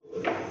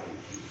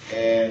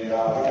And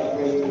what I'm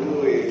going to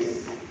do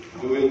is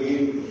we will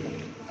give.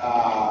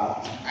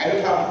 I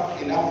don't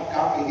have enough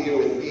copy here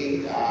with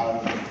me. I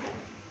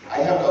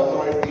have the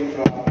authority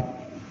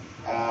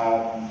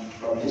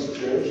from this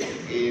church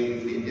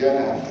in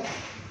Indiana.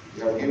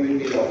 They have given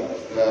me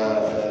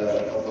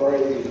the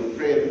authority to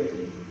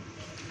print,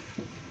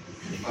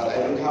 but I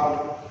don't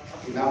have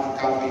enough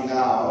copy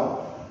now.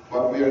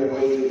 What we are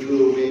going to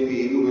do,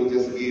 maybe we will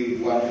just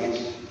give one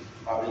each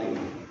family.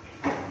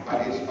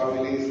 One each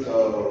family,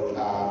 so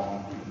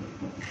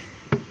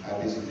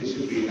this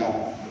should be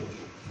enough.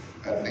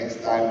 But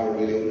next time we're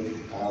willing,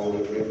 we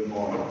will print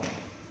more.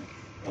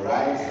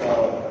 Alright, so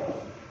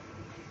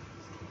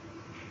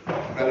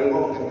Brother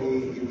Bob, can we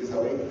give this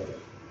away?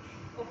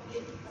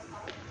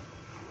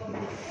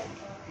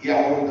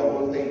 Yeah, the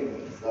whole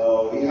thing.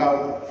 So we have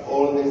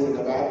all this in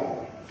the back.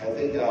 I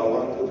think 1,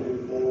 2,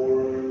 3,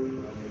 4,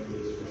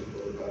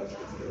 5, 6,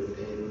 7,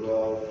 8,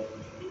 12,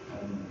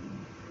 and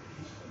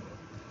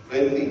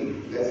 20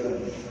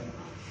 lessons.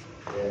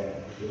 Yeah,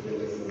 20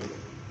 lessons.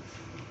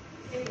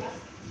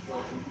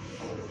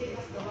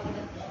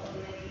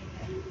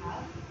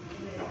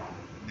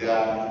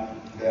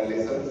 The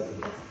lessons.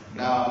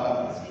 Now,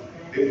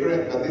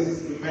 different, but this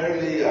is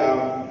merely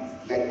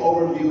like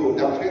overview of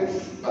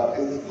doctrines, but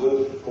this is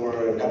good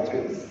for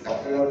doctrines,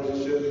 doctrinal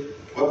position.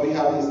 What we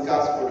have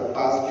discussed for the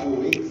past few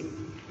weeks,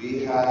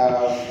 we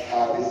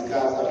have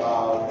discussed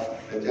about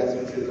the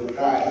judgment seat of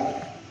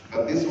Christ,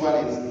 but this one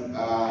is,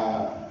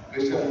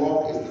 Christian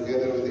walk is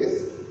together with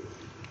this,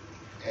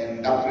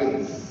 and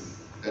doctrines,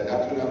 the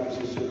doctrinal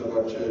position of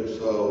our church.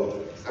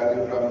 So,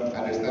 starting from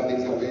understanding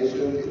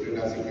salvation,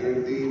 eternal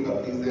security,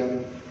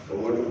 baptism, the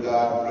Word of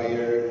God,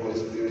 prayer, Holy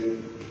Spirit,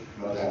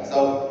 and all that.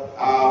 So,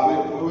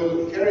 we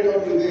will carry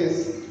on with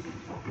this.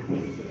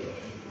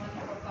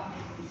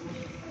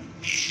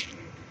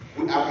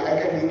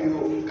 I can give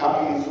you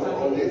copies of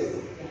all this.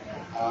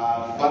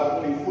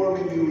 But before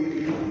maybe we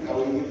give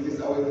this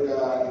away to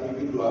the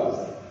individuals,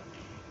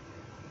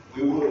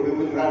 we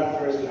will run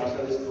first in our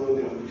Sunday school.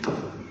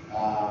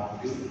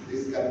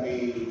 This can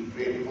be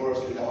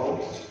reinforced in the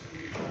homes.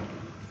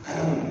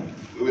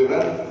 We will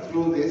run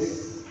through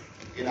this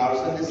in our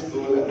Sunday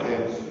school, and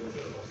then,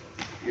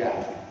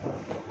 yeah,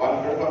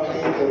 one per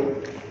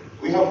family.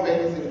 We have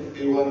pens if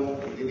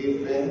you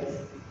need pens,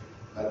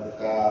 but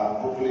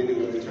hopefully they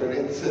will return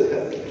it so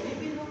that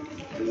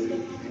you'll see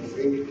next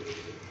week.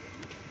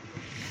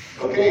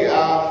 Okay,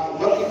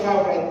 what you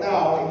have right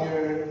now in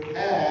your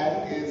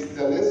hand is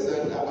the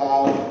lesson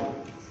about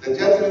the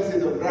judgment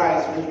seat of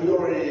Christ, which we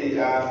already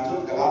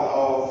took a lot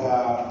of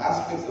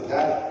aspects of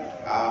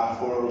that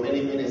for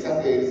many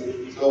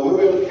Sundays. So we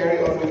will carry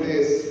on with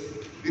this.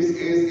 This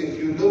is, if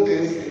you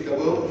notice in the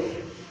book,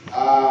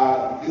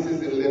 this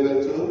is in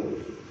level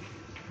 2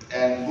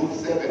 and book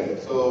 7.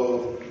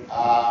 So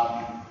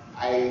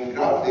I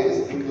grabbed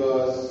this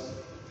because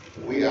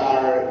we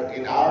are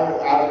in our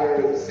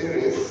other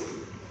series.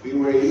 We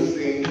were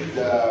using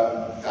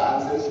the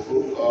answers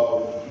book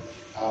of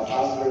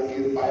Pastor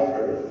Keith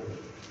Piper,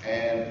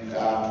 and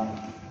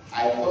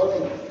I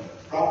thought it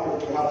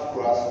proper perhaps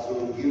for us to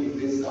give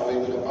this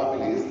away to the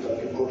families.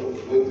 But before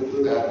we're going to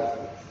do that,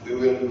 we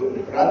will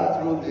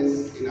run through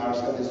this in our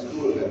Sunday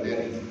school, and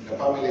then the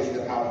families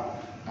can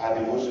have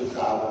devotions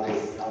out of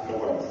this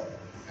afterwards.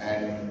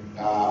 And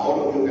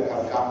all of you can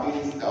have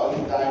copies. The only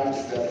thing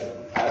is that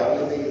I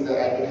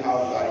don't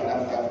have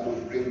enough time to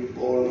print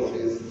all of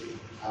these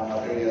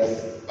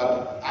materials.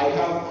 But I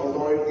have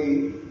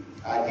authority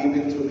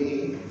given to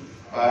me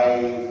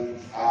by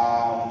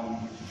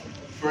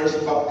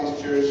First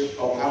Baptist Church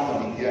of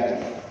Hammond,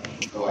 Indiana.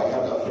 So I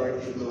have the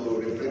authority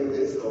to reprint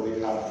this, so we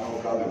have no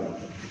problem.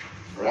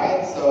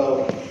 Right?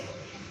 So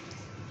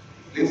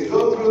let's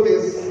go through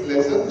this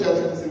lesson,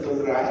 Judgment Seat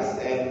of Christ,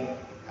 and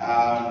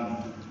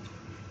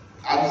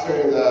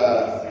answer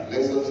the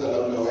lessons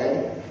along the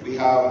way. We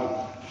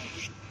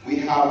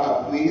have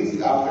a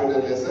quiz after the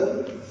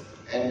lesson,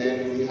 and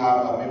then we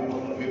have a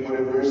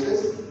memory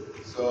verses.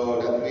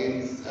 So that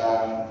means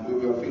we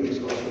will finish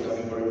also the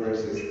memory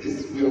verses.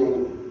 This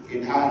will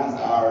enhance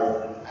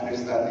our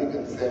understanding.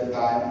 At the same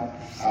time,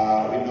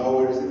 we know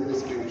where is it in the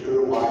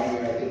scripture, why we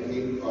are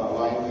thinking,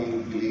 why we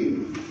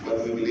believe what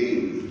we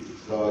believe.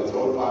 So it's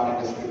all found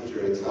in the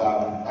scripture. It's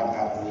backed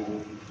up with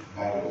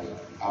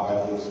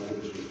Bible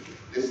scripture.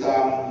 Let's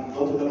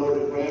go to the Lord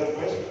in prayer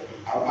first.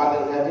 Our Father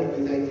in heaven,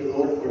 we thank you,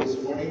 Lord, for this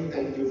morning.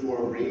 Thank you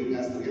for bringing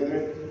us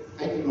together.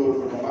 Thank you, Lord,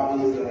 for the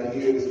families that are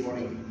here this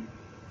morning.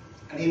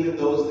 And even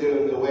those there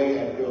on the way,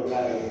 I pray,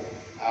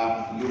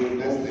 God, you will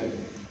bless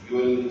them. You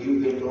will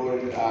give them,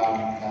 Lord,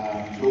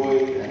 joy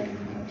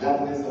and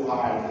gladness of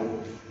heart that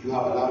you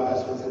have allowed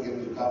us once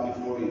again to come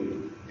before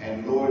you.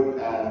 And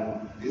Lord,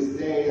 this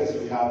day as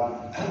we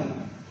have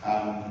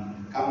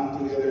come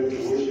together to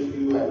worship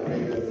you, I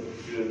pray that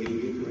you will give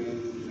victory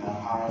in our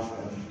hearts,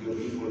 and your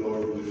people,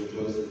 Lord, will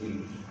rejoice with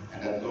you.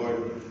 And that,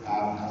 Lord,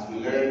 as we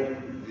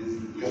learn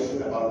this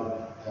lesson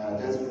about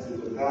judgment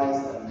seat of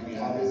Christ and many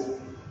others,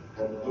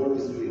 that, Lord,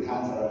 this will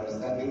enhance our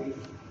understanding.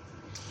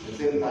 At the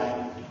same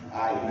time,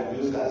 you can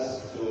use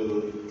us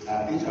to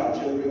teach our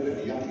children and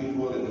the young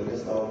people and the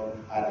rest of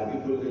the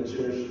people in the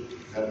church,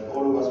 that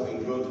all of us may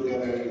grow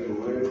together in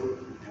the Word,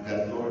 and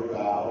that, Lord,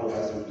 all of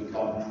us will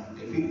become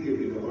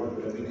effective in the work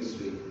of the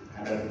ministry,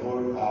 and that,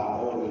 Lord,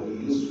 all will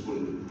be useful.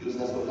 Use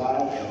us, O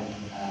God,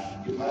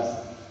 and keep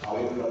us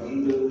away from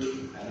evil,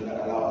 and do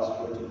not allow us,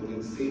 Lord, to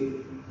commit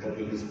sin that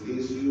will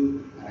displease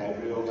you. And I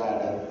pray, O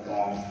God,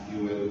 that you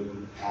will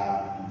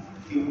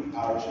keep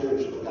our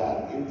church, O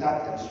God,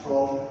 intact and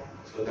strong,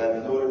 so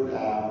that, Lord,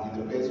 in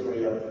the place where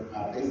you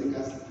are placing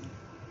us,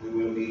 we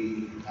will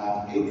be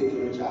able to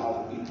reach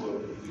out to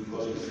people,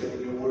 because you said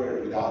in your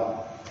word,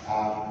 without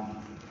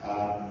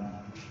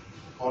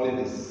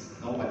holiness,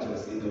 no one shall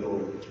see the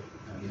Lord.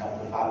 And we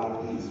have to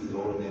follow peace with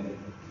all men.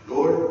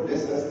 Lord,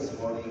 bless us this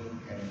morning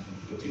and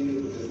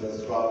continue to bless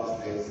us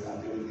throughout this day's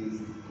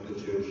activities of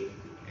the church.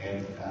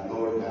 And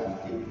Lord,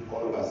 keep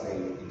all of us safe.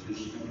 In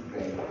Jesus' name we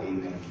pray.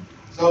 Amen.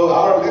 So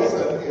our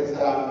lesson is,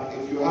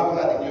 if you have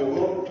that in your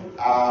book,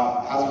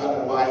 husband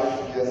and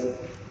wife, just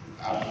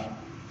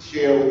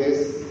share with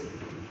this.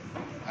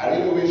 I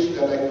really wish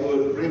that I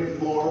could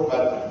print more,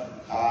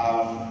 but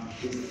I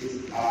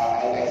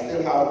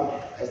still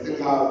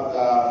have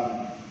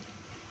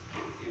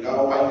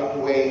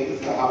finding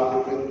ways how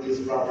to print this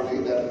properly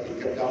that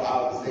it can come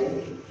out the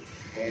same.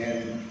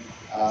 And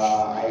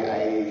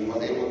I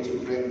was able to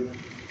print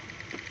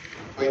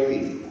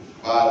 20,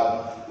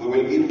 but we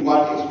will give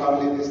one each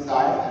family this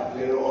time, and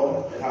later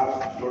on,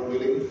 perhaps, Lord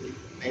willing,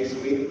 next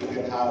week we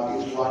can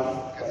have each one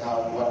can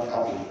have one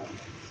copy,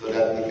 so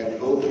that we can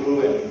go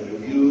through and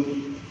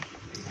review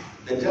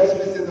the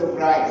judgment seat of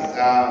Christ.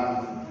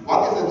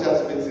 What is the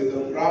judgment seat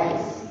of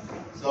Christ?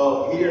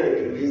 So here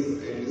in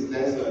this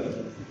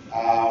lesson,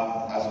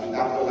 as we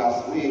tackled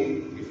last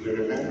week, if we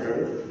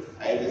remember,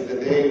 it is the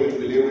day when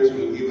believers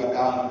will give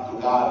account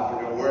to God for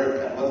their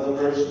work. And what's the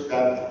verse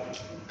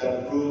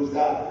that proves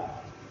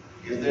that?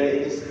 Is there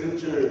any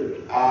scripture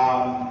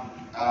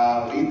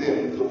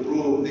written to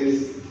prove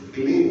this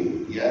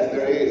belief? Yes,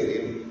 there is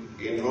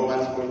in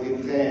Romans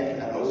 14:10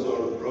 and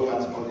also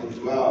Romans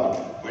 14:12,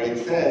 where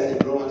it says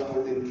in Romans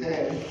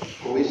 14:10,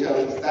 "For we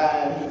shall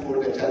stand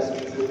before the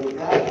judgment seat of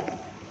Christ."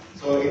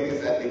 So it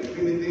is an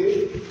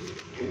infinitive.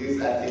 It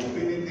is an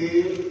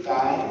infinitive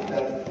time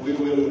that we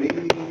will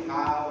really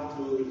have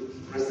to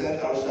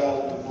present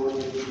ourselves before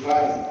Jesus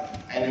Christ.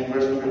 And in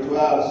verse number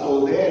 12,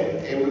 "So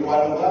then every one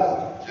of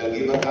us shall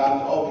give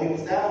account of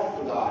himself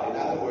to God." In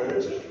other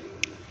words,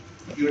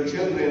 your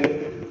children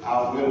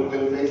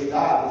will face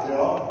God as their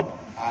own.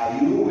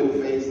 You will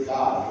face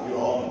God on your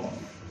own.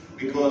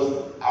 Because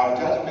our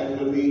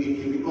judgment will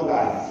be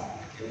individualized.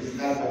 It is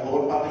not the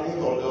whole family,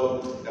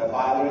 although the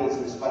father is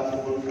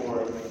responsible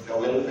for the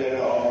welfare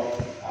of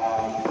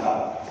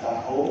the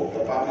home,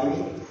 the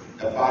family.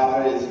 The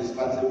father is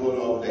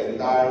responsible of the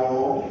entire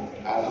home,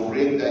 to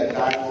bring the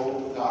entire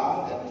home to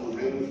God, and to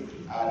bring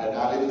the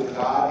knowledge of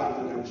God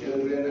into their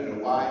children and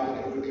their wife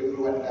and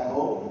everyone in the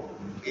home.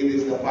 It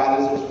is the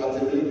father's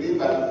responsibility,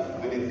 but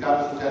when it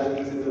comes to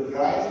judgment seat of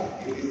Christ,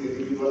 it is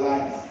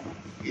individualized.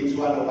 Each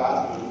one of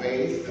us will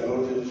face the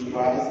Lord Jesus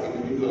Christ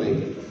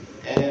individually.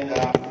 And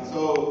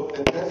so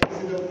the judgment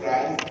seat of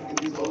Christ,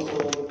 it is also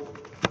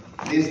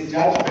this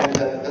judgment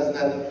that does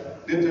not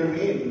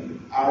determine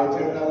our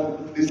eternal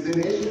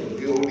destination.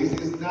 This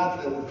is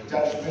not the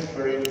judgment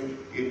wherein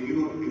if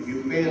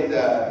you fail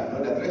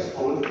the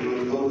threshold, you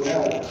will go to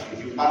hell. If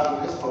you pass the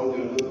threshold,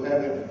 you will go to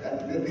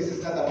heaven. This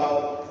is not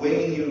about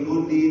weighing your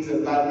good deeds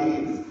and bad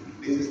deeds.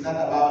 This is not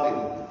about it,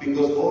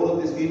 because all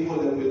of these people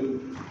that will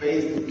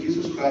face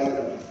Jesus Christ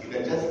in the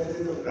judgment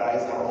seat of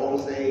Christ are all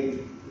saved.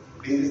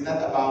 This is not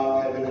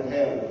about heaven and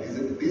hell.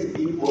 These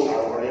people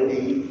are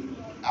already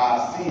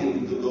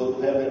sealed to go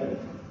to heaven.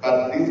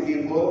 But these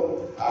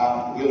people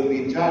will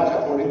be judged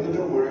according to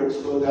their works,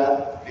 so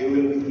that they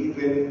will be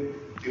given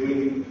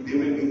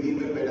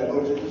by the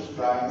Lord Jesus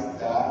Christ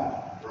the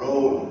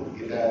role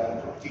in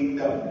the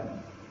kingdom.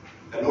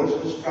 The Lord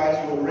Jesus Christ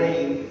will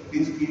reign.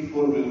 These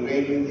people will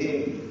reign with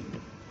Him.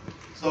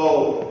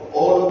 So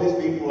all of these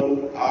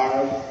people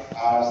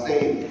are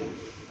saved.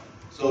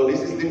 So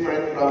this is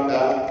different from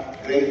the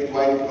great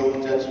white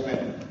throne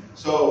judgment.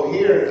 So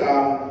here,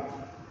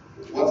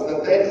 what's the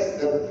text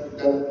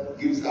that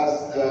gives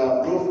us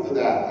the proof to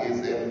that? Is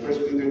in 1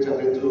 Peter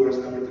chapter 2, verse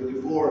number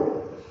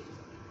 24.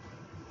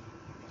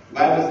 The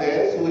Bible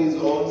says, "Who his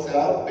own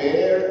self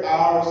bare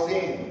our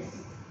sins."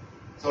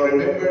 So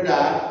remember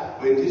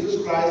that when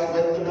Jesus Christ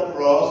went to the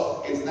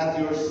cross, it's not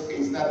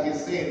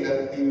his sin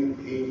that he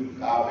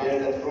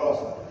bare the cross.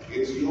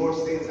 It's your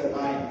sins and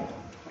mine.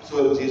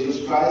 So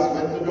Jesus Christ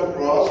went to the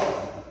cross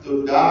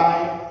to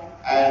die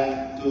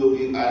and to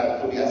be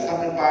a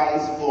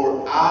sacrifice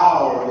for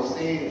our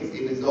sins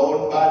in His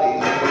own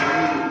body.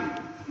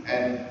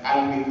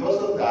 And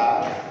because of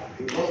that,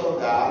 we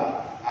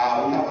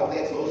have a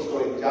text also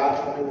in John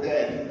chapter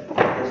 10,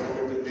 verse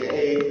number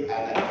 28,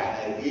 and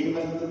I give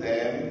unto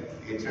them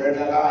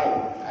eternal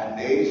life, and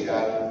they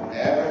shall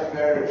never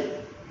perish,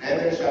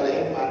 neither shall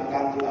any man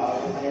pluck out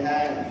of my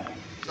hand.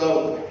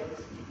 So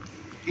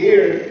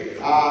here,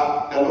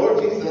 the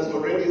Lord Jesus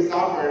already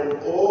suffered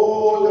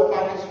all the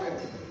punishment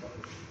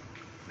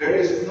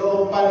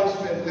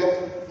punishment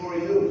left for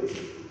you.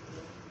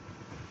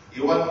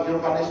 You want your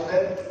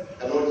punishment?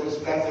 The Lord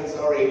Jesus Christ said,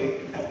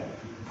 sorry,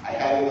 I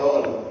had it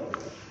all.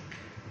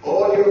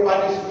 All your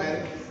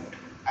punishments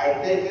are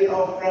taken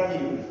off from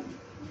you.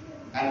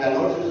 And the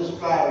Lord Jesus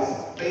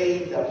Christ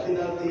paid the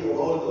penalty of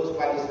all those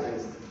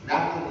punishments.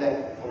 Nothing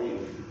left for you.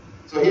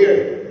 So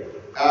here,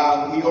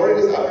 He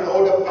already suffered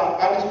all the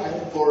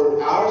punishment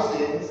for our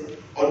sins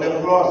on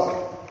the cross.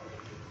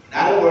 In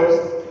other words,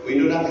 we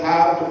do not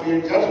have to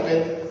fear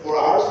judgment for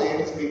our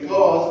sins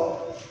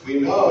because we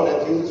know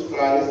that Jesus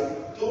Christ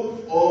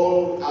took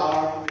all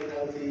our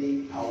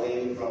penalty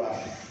away from us.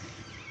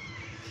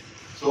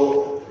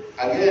 So,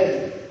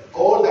 again,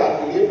 all the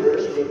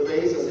unbelievers will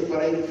face a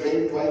separate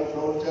great white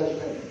throne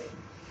judgment.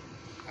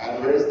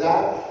 And where is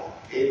that?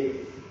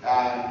 In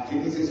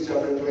Genesis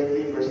chapter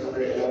 20, verse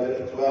number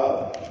 11 and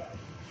 12.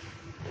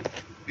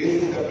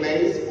 This is the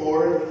place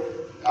for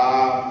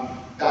the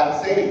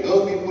unsaved,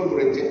 those people who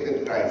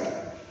rejected Christ.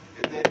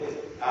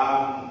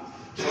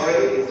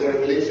 It's the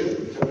Revelation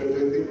chapter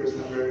 20, verse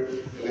number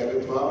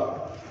 11, 12.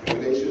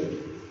 Revelation.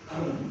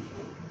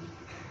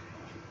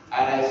 And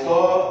I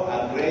saw a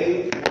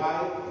great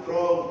white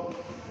throne,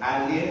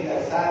 and him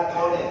that sat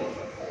on it,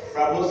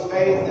 from whose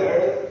face the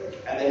earth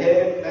and the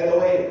heaven fled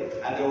away,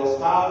 and there was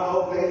found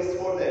no place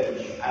for them.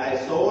 And I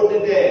saw the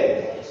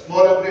dead,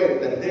 small and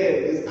great. The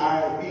dead, these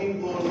are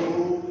people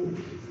who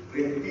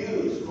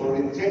refused or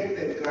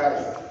rejected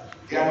Christ.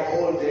 They are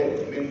all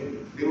dead. I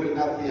mean, they will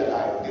not be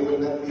alive. They will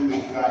not be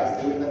with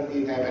Christ. They will not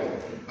be in heaven.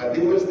 But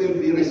they will still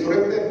be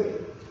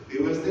resurrected. They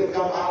will still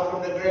come out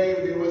from the grave.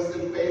 They will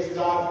still face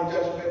God for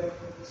judgment,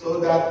 so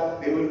that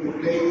they will be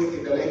placed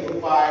in the lake of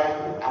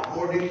fire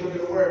according to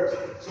their works.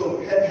 So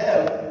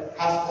hell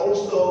has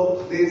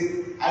also this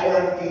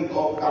hierarchy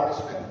of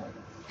punishment.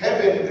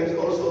 Heaven, there's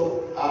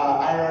also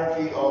a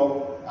hierarchy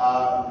of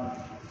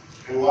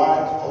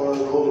reward or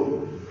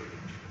role.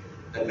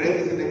 The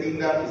greatest in the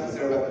kingdom is the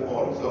servant of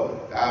all. So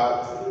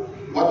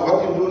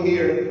what you do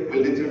here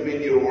will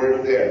determine your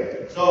work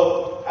there.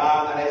 So,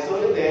 and I saw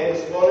the dead,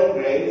 small and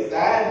great,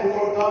 stand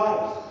before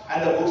God,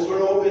 and the books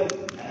were opened,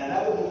 and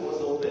another book was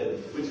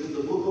opened, which is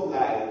the book of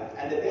life,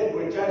 and the dead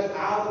were judged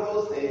out of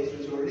those things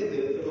which were written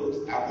in the books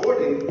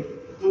according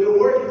to the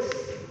works.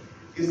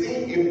 You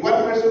see, if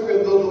one person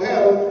will go to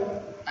hell,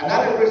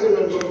 another person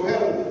will go to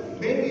hell,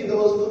 maybe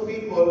those two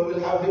people will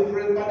have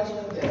different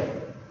punishment there,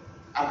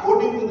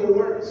 according to their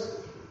works.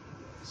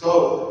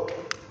 So,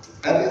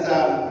 that is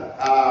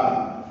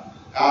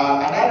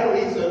another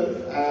reason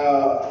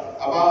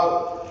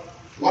about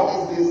what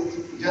is this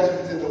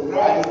judgment seat of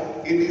Christ.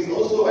 It is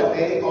also a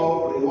day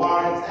of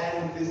rewards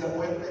and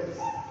disappointments.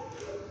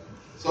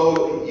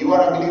 So, you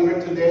are a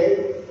believer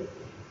today,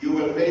 you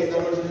will face the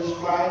Lord Jesus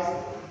Christ,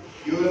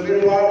 you will be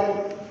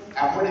rewarded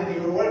according to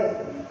your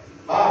work,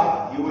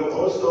 but you will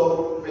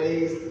also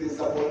face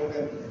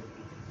disappointment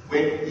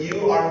when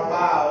you are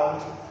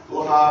found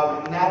to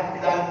have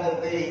not done the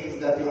things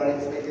that you are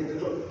expected to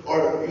do,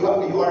 or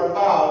you are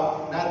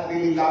found not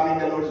really loving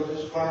the Lord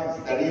Jesus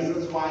Christ. The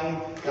reasons why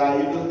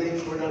you do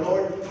things for the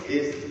Lord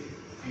is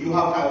you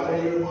have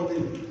another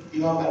motive,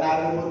 you have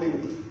another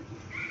motive.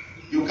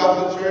 You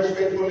come to church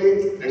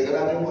faithfully, there's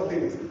another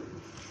motive.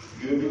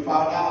 You will be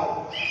found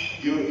out.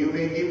 You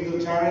may give to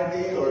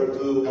charity or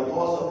to the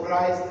cause of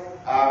Christ,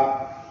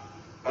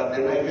 but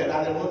there might be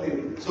another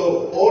motive.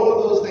 So all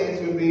of those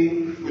things will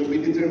be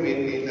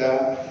determined in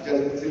the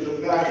judgment seat of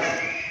Christ.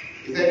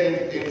 He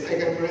said in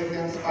 2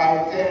 Corinthians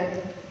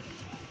 5:10,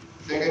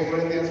 2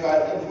 Corinthians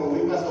 5:10, for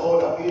we must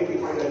all appear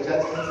before the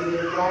judgment seat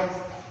of Christ,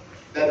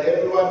 that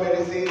everyone may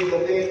receive the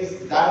things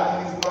done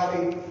in his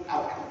body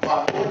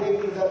according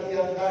to that he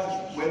has done,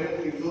 whether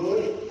it be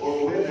good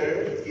or whether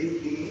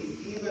it be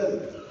evil.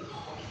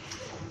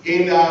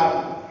 In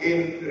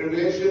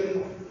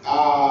Revelation,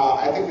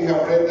 I think we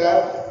have read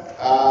that.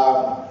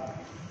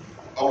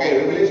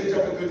 Revelation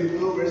chapter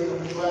 22, verse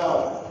number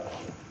 12.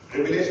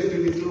 Revelation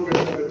 22,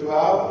 verse number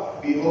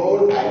 12.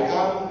 Behold, I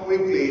come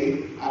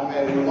quickly, and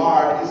my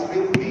reward is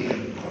with me,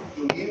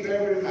 to give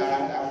every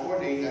man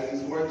according as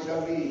his work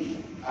shall be.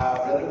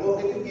 Brother Bo,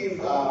 can you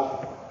give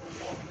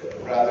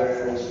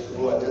brothers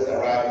who have just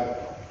arrived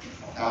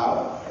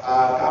now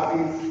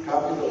copies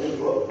of this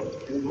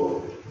book? This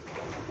book.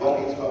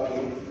 One each copy.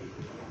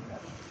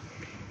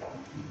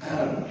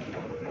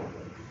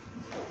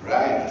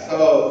 Right. So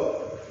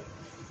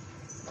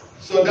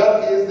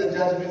that is the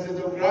judgment seat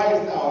of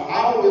Christ. Now,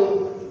 how will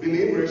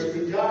believers be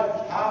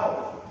judged?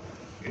 How?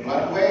 In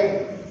what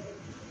way?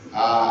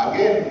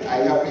 Again, I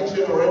have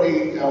mentioned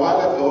already a while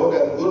ago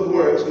that good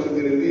works will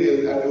be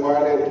revealed and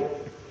rewarded.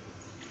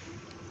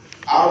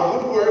 Our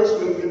good works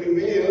will be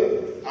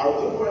revealed. Our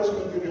good works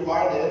will be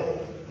rewarded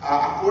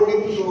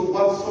according to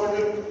what sort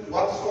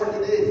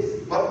it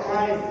is, what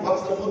kind,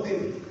 what's the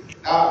motive.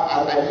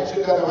 As I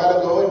mentioned that a while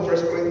ago in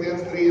 1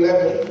 Corinthians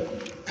 3:11.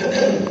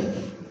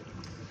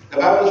 The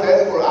Bible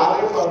says, for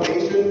other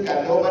foundation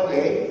can no man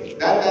lay,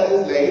 that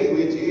is laid,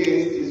 which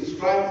is Jesus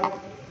Christ.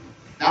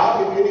 Now,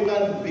 if any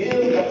man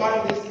build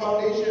upon this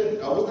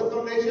foundation, what was the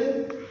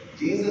foundation?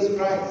 Jesus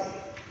Christ.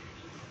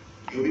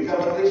 You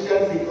become a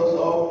Christian because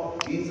of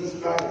Jesus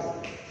Christ.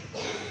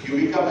 You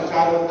become a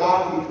child of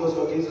God because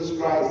of Jesus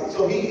Christ.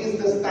 So He is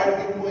the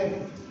starting point.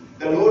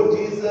 The Lord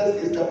Jesus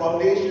is the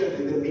foundation,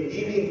 in the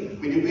beginning.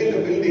 When you build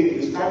a building,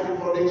 you start the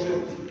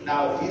foundation.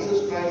 Now,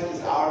 Jesus Christ is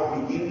our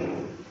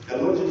beginning. The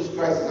Lord Jesus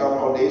Christ is our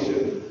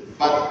foundation.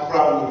 But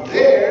from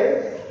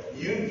there,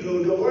 you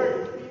do the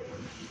work.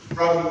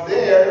 From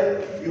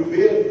there, you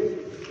build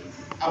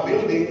a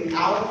building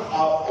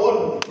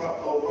from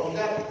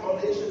that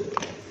foundation.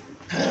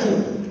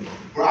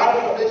 For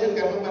other foundation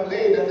can no man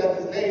lay than that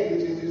is laid,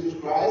 which is Jesus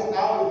Christ.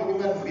 Now, if any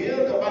man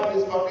build upon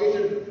this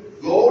foundation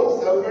gold,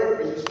 silver,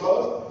 precious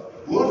stones,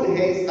 wood,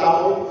 hay,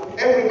 stubble,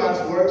 every man's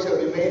work shall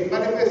be made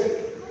manifest.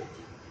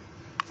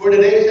 For the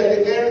day shall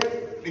declare,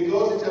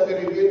 because it shall be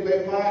revealed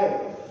by fire.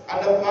 And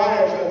the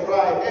fire shall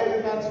try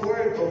every man's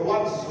work of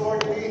what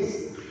sort it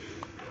is.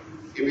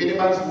 If any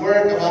man's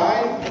work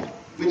abide,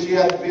 which he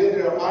hath built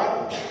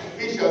thereupon,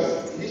 he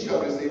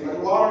shall receive a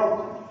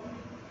reward.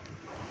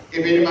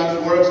 If any man's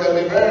work shall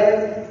be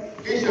burned,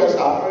 he shall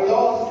suffer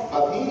loss,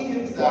 but he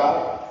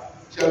himself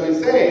shall be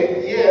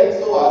saved, yet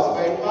so as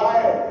by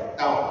fire.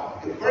 Now,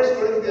 in 1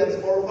 Corinthians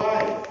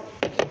 4:5.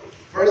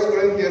 1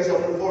 Corinthians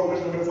chapter 4,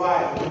 verse number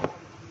 5.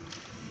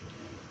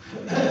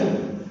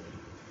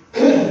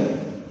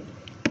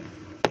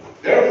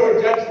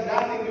 Therefore judge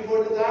nothing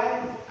before the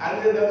time,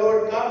 until the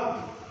Lord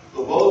come,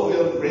 who both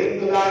will bring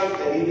to light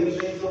the hidden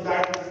things of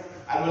darkness,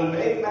 and will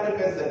make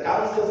manifest the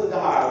counsels of the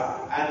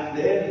heart, and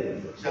then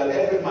shall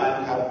every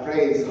man have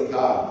praise of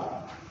God.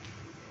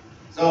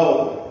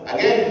 So,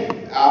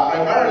 again,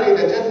 primarily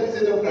the judgment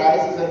seat of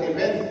Christ is an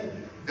event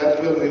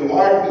that will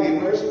reward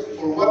believers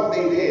for what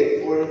they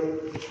did for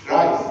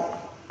Christ,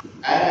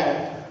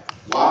 and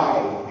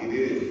why they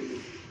did it.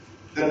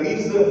 The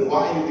reason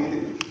why you did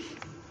it.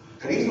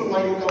 The reason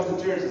why you come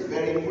to church is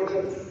very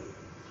important.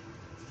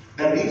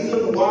 The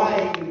reason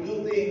why you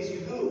do things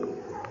you do.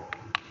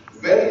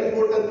 Very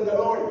important to the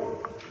Lord.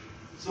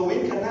 So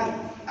we cannot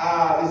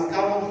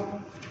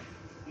discount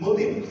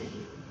motives.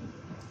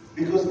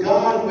 Because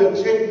God will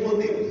check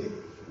motives.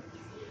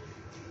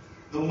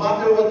 No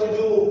matter what you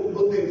do,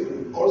 motives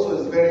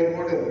also is very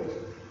important.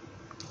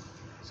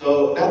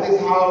 So that is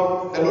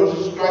how the Lord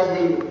Jesus Christ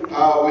will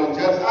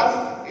judge us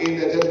in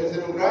the judgment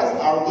seat of Christ.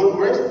 Our good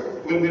works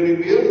will be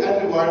revealed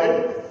and rewarded.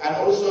 And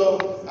also,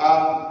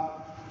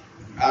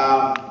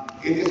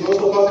 it is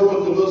also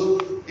possible to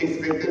lose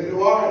expected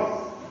rewards.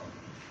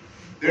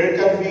 There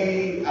can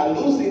be a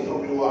losing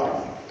of rewards.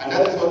 And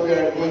that is what we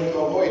are going to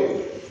avoid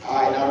in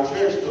our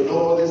church, to know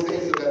all these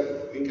things so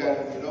that we can,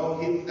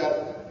 hit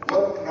that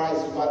what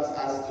Christ wants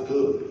us to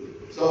do.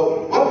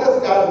 So, what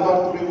does God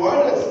want to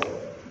reward us?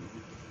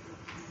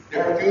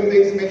 There are a few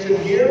things mentioned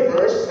here.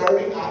 First,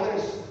 serving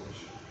others.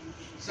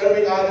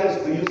 Serving others.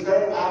 Do you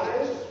serve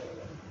others?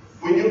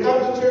 When you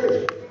come to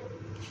church,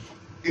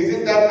 is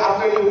it that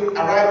after you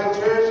arrive at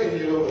church and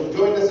you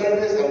join the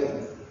service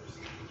and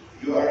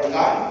you are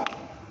gone?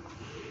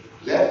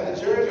 Left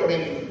the church?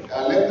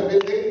 Left the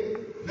building?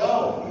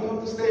 No, you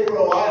have to stay for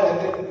a while and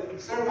then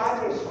serve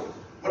others.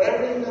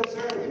 Whatever you can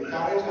serve,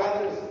 encourage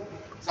others.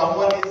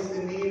 Someone is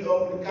in need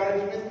of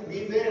encouragement,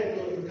 be there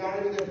to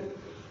encourage them.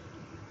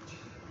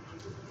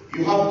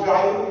 You have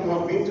triumph, you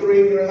have victory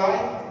in your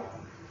life,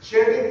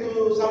 share it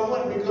to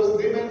someone because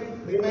they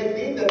might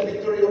need that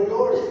victory of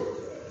yours.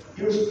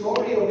 Your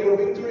story of your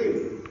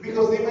victory.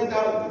 Because they might be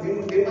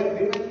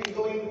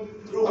going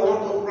through a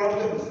lot of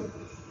problems.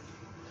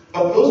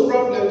 But those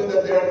problems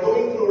that they are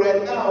going through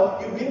right now,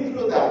 you've been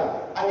through that.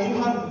 And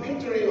you have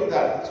victory of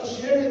that. So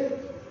share it.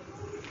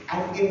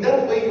 And in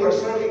that way you are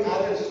serving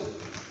others.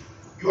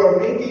 You are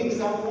making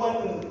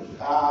someone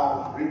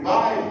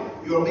revive.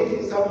 You are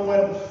making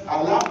someone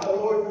love the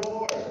Lord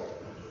more.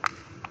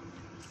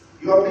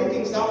 You are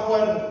making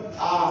someone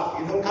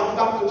come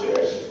back to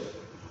church.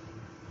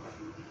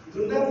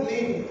 Do not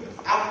leave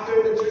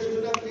after the church.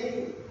 Do not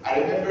leave. I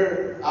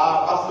remember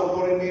Pastor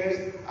Coroner's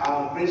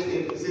preached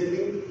in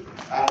Sydney.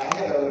 I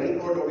had a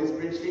record of his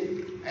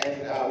preaching,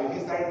 and when he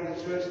started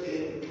the church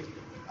in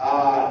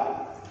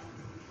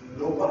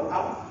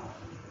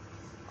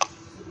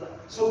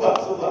Suba,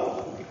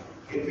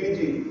 in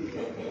Fiji.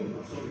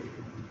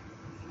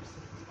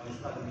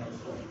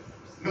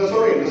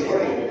 Missouri.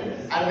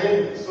 And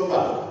then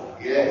Suba.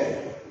 Yes.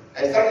 I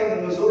started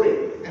in Missouri.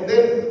 And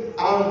then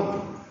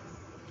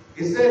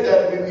he said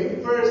that when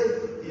we first,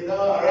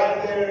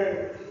 arrived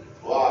there,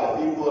 wow,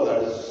 people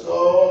are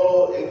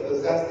so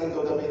enthusiastic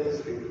of the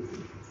ministry.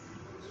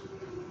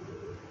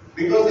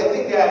 Because I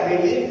think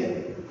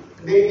they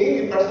live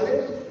in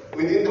parsonage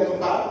within the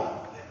compound.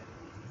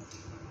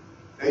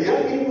 The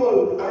young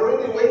people are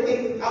already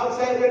waiting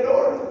outside their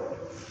door.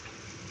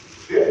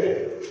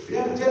 They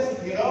have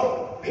just, they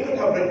don't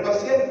have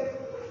breakfast yet.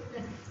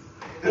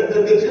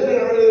 The children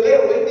are already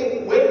there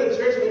waiting when the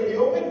church will be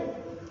open.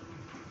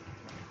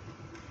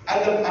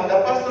 And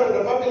the pastor and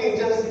the family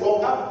just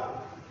woke up.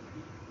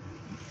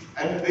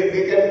 And they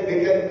can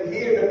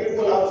hear the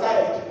people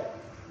outside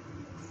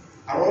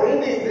are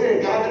already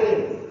there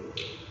gathering,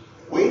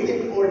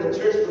 waiting for the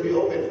church to be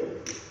open.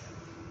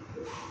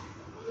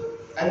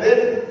 And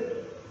then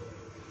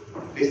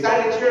they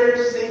started church,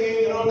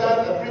 singing and all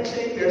that, and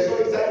preaching. They're so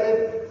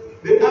excited.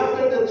 Then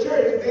after the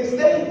church, they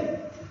stayed.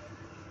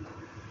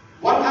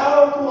 1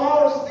 hour, 2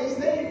 hours, they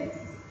stayed.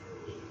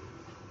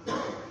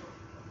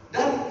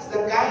 That's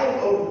the kind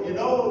of,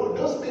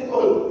 those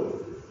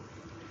people,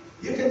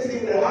 you can see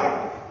their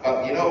heart.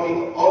 But,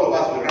 all of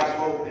us, we rush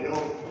home,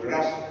 we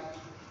rush.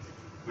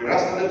 We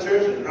rush to the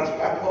church and rush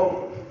back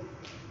home.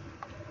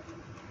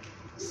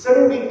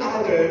 Serving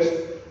others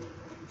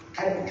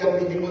can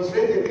be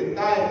demonstrated in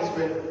times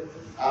when,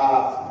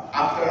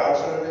 after our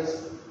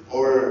service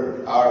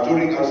or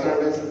during our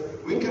service,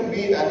 we can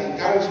be an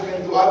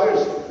encouragement to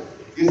others.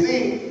 You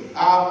see,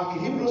 in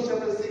Hebrews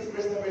chapter 6,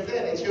 verse number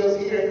 10, it shows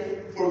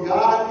here, for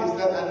God is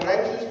not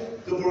unrighteous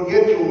to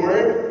forget your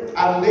word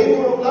and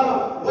labor of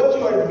love. What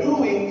you are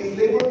doing is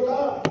labor of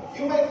love.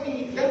 You might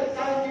be, that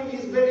time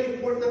is very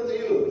important to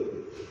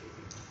you.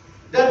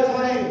 That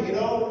time,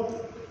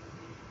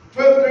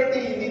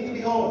 12:30 you need to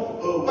be home.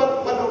 1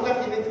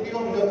 o'clock you need to be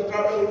home. You have to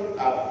travel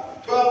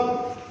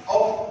 12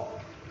 off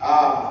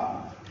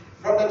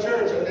from the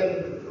church and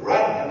then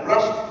run and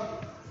rush.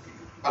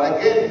 But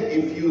again,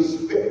 if you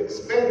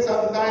spend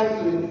some time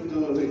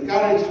to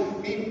encourage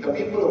the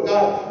people of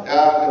God,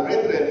 the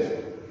brethren,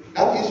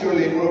 that is your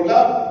labor of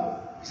love.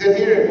 He said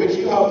here, which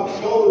you have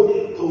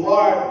showed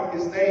toward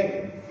his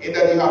name, in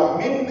that you have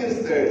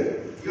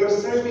ministered, you're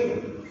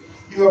serving.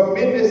 You have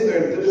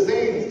ministered to the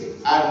saints,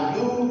 and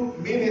you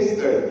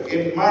ministered.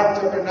 In Mark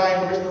chapter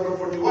 9, verse number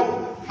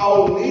 41,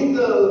 how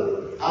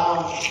little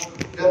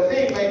the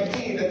thing might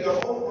be that you're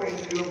offering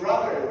to your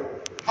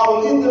brother,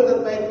 how little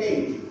that might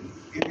be,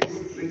 it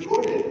is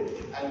recorded,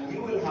 and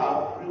you will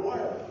have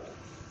reward.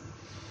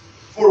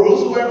 For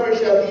whosoever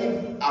shall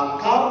give a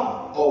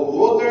cup of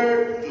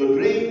water to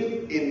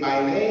drink in my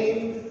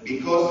name,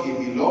 because he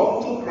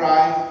belongs to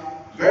Christ,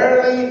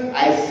 verily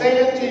I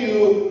say unto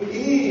you,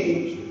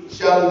 he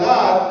shall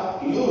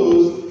not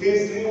lose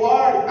his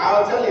reward.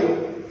 I'll tell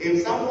you,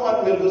 if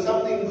someone will do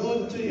something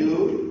good to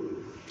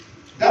you,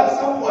 that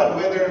someone,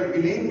 whether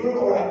believer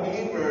or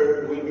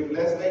unbeliever, will be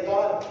blessed by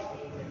God.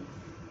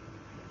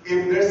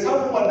 If there's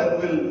someone that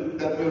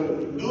will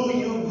do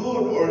you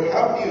good or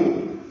help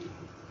you,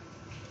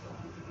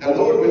 the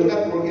Lord will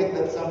not forget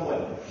that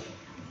someone.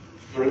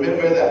 So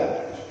remember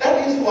that.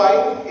 That is why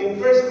in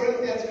 1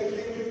 Corinthians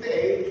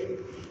 15:58,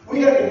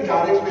 we are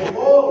encouraged by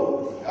Paul.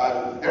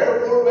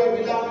 Therefore, my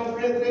beloved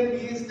brethren,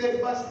 be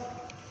steadfast.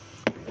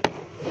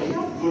 We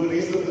have good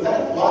reason to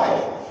that. Why?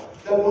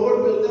 The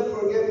Lord will not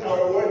forget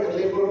our work and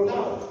labor of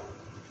love.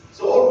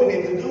 So all we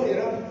need to do,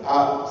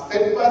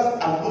 steadfast,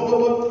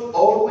 unmovable,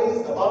 always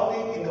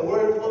abounding in the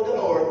word of the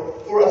Lord,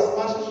 for as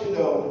much as you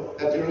know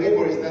that your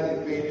labor is not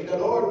in vain in the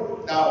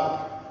Lord.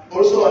 Now,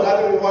 also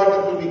another reward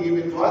that will be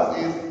given to us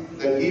is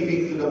the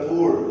giving to the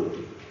poor.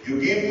 You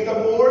give to the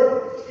poor,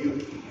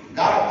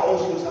 God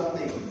owes you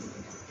something.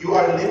 You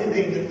are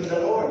lending it to the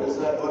Lord. That's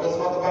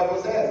what the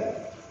Bible says.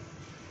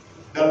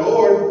 The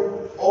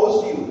Lord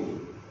owes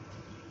you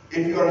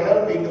if you are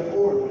helping the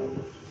poor.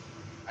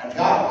 And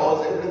God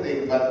owes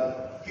everything,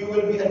 but He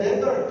will be a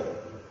debtor.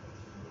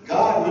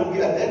 God will be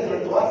a debtor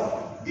to us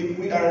if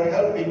we are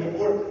helping the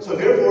poor. So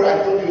therefore,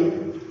 I told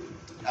you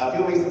a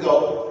few weeks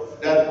ago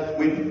that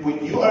when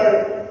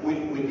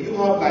you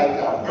have like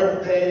a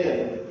birthday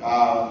and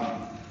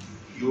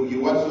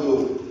you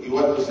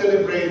want to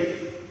celebrate,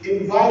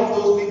 invite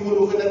those people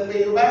who cannot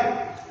pay you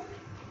back.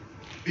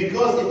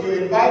 Because if you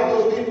invite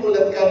those people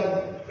that can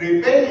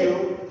repay you,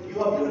 you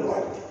have your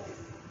reward.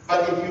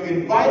 But if you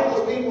invite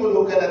those people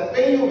who cannot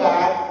pay you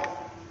back,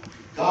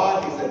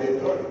 God is a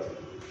debtor.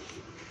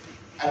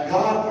 And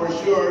God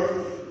for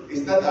sure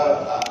is not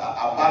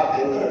a bad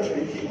debtor.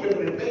 He will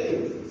repay you.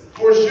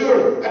 For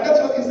sure. And that's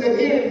what he said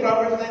here in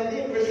Proverbs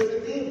 19, verse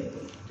 15.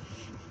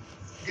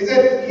 He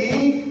said,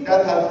 he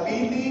that hath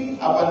pity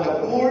upon the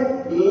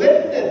poor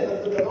lendeth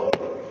unto the Lord.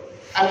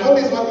 And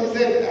notice what he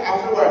said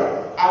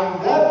afterward.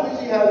 And that which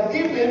he hath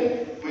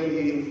given will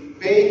he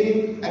pay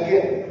him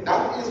again.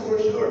 That is for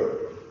sure.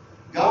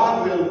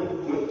 God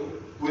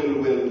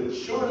will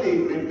surely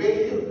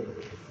repay him.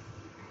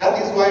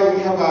 That is why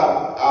we have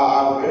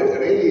a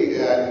really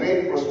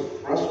great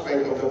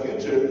prospect of the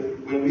future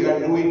when we are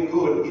doing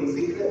good in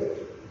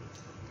secret.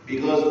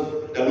 Because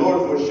the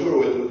Lord for sure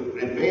will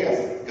repay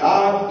us.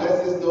 God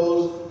blesses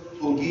those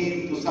who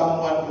give to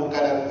someone who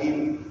cannot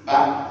give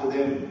back to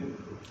them.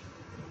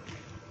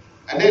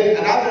 And then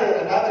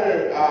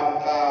another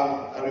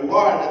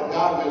reward that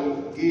God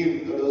will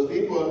give to those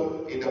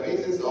people in the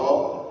basis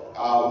of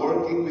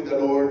working with the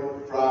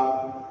Lord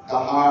from the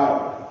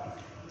heart.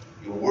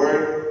 You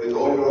work with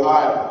all your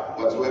heart.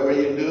 Whatsoever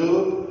you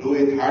do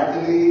it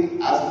heartily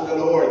as to the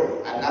Lord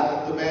and not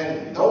unto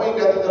men, knowing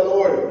that in the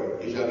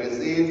Lord you shall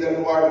receive the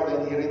reward of the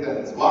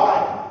inheritance.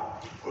 Why?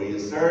 For you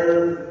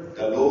serve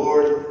the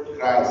Lord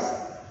Christ.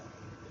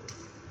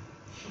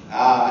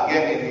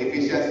 Again, in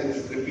Ephesians,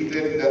 it's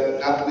repeated that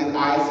not with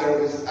eye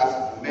service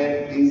as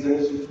men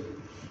pleasers,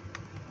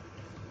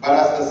 but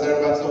as the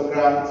servants of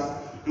Christ,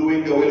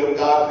 doing the will of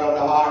God from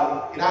the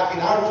heart. in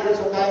our church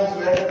sometimes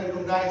we are not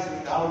recognized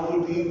in our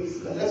good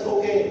deeds, and that's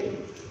okay.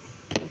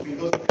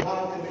 Because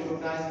God can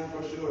recognize it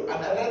for sure.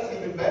 And that's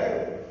even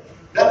better.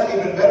 That's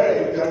even better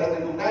if you are not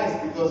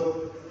recognized, because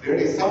there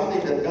is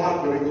something that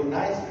God will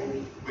recognize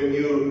when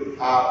you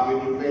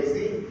face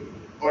Him.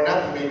 Or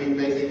not maybe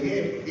facing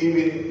Him,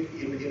 even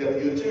in the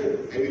future,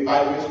 maybe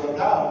 5 years from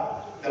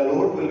now, the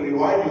Lord will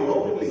reward you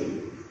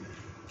openly.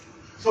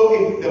 So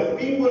if the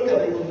people can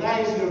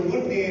recognize your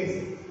good deeds,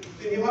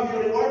 then you have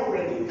your reward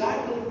already.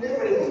 God will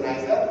never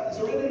recognize that. It's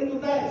already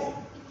recognized.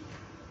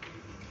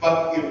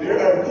 But if there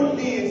are good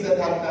deeds that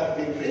have not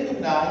been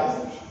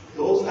recognized,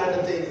 those are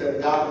the things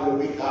that God will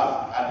pick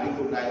up and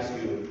recognize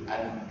you,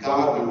 and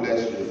God will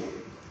bless you.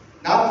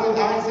 Not with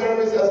eye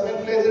service as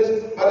men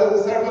pleasers, but as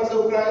the servants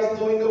of Christ,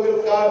 doing the will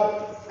of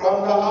God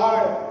from the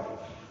heart.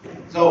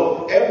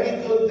 So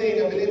every good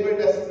thing a believer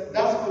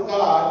does for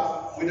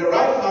God with the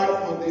right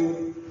heart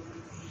motive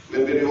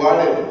will be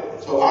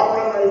rewarded. So our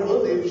primary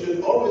motive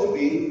should always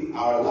be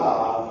our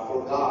love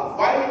for God.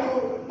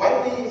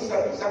 Why we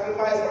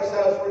sacrifice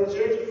ourselves for the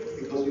church?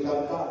 Because we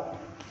love God.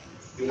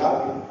 We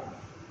love Him.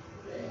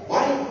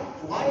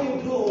 Why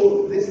you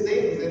do these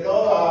things? You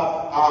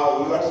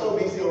are so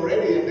busy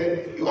already, and then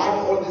you add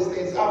all these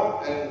things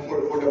up, and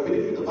for the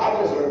benefit of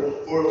others,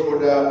 or for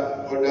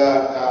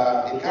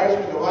the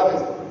encouragement of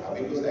others,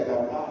 because I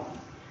love God.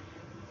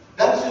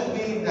 That should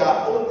be the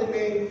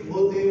ultimate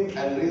motive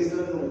and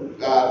reason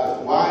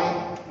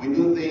why we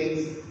do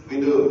things we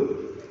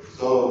do.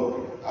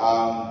 So,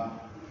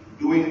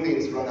 doing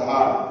things from the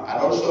heart. And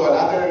also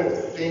another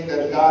thing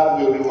that God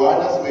will reward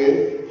us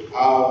with,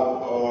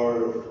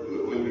 or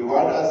will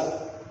reward us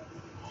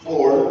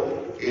for,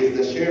 is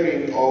the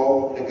sharing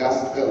of the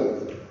gospel.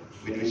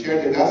 When you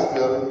share the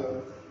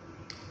gospel,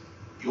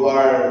 you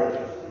are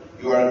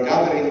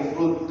gathering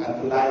fruit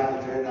unto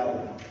life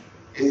eternal.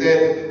 He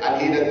said,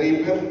 and he that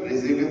reapeth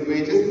receiveth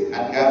wages,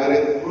 and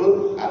gathereth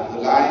fruit unto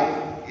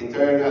life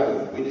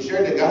eternal. When you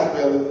share the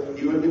gospel,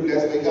 you will be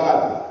blessed by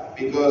God,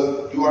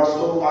 because you are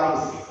so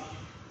wise.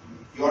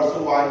 You are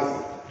so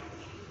wise.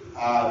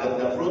 That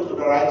the fruit of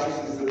the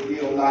righteous is the tree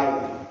of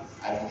life,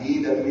 and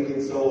he that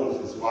winneth souls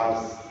is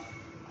wise.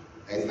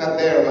 It's not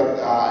there, but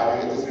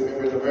I just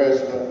remember the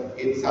verse. But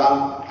in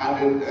Psalm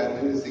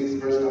 126,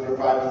 verse number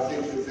 5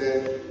 and 6, it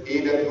says, he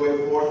that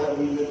goeth forth and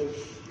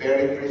weaveth,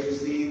 bearing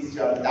precious seeds,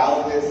 shall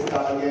doubtless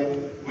come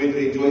again with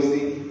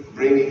rejoicing,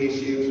 bringing his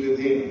sheaves with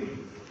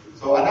him.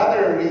 So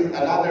another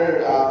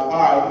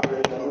part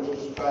where the Lord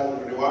Jesus Christ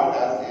will reward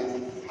us is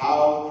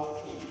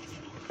how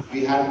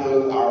we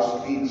handle our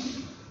speech.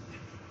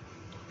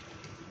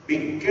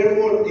 Be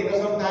careful,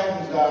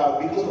 sometimes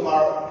because of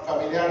our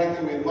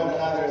familiarity with one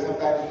another,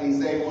 sometimes we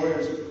say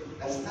words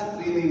that's not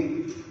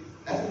really,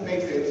 doesn't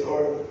make sense,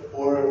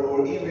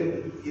 or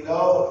even,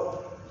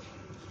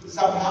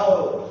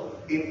 somehow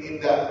in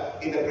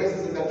the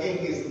presence of the King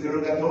is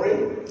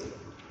derogatory.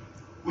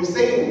 We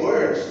say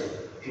words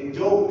in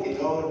joke,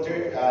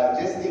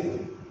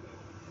 jesting.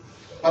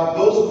 But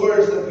those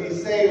words that we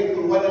say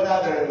to one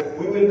another,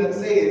 we will not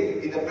say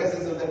it in the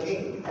presence of the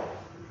King.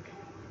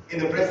 In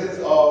the presence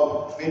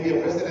of maybe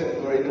a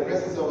president, or in the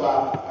presence of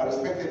a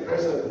respected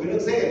person. We don't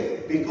say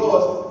it,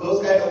 because those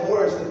kind of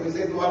words that we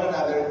say to one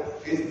another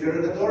is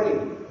derogatory.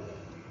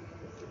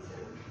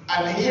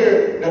 And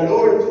here, the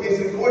Lord is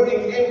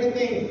recording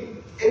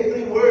everything,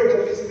 every word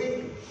that we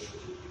speak.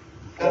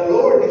 The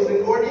Lord is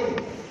recording.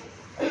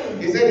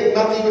 He said in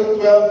Matthew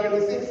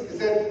 12:36, He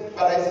said,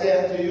 but I say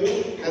unto you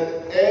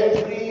that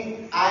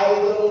every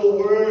idle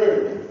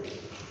word.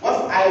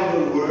 What's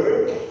idle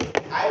word?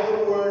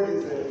 Idle word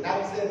is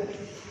nonsense.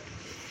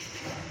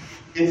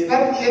 It's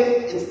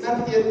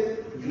not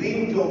yet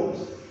green jokes.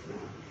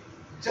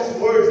 Just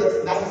words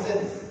that's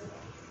nonsense.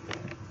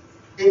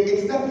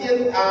 It's not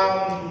yet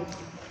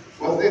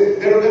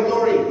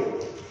derogatory.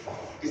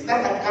 It's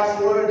not a cuss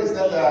word. It's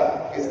not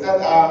a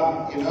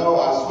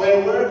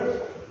swear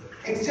word.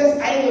 It's just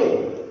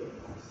idle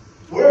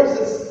words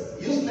that's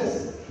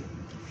useless.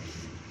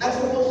 Not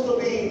supposed to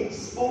be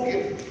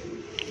spoken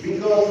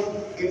because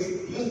it's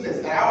useless.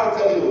 And I will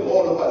tell you,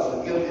 all of us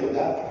are guilty of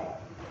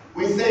that.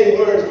 We say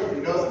words,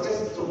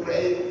 just to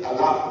create a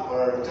laugh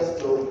or just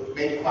to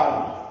make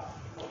fun.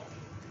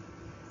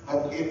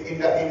 But in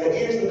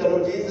the ears of the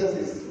Lord Jesus,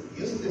 it's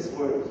useless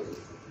words.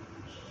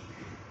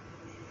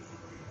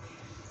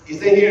 He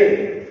said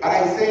here, but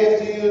I say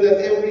unto you that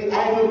every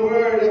idle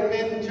word that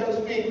men shall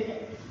speak,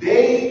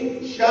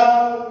 they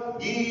shall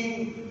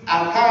give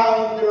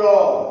account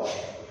thereof.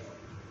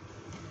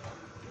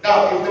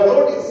 Now, if the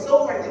Lord is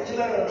so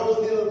particular on those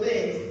little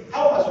things,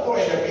 how much more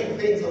in the big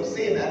things of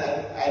sin and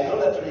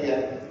idolatry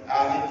and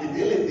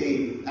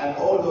infidelity and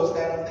all those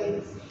kind of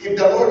things? If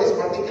the Lord is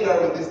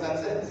particular with this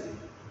nonsense,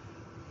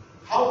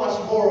 how much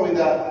more with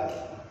a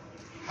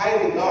high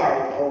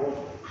regard of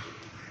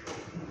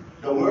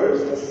the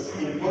words that's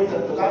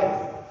important to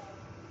life?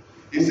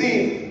 You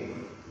see,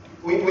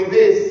 with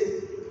this,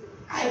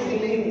 I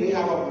believe we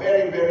have a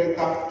very, very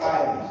tough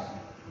times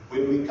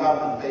when we come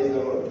and face the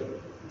Lord.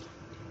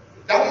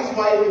 That is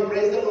why we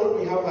praise the Lord.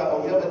 We have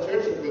a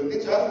church that will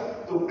teach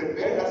us to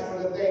prepare us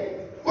for the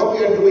day. What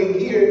we are doing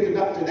here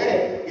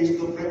today is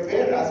to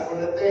prepare us for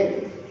the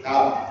day.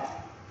 Now,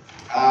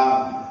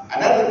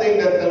 another thing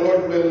that the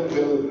Lord will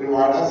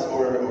reward us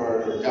or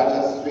judge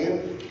us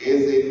with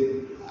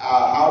is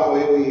how the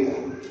way we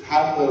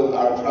handle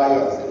our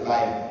trials in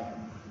life.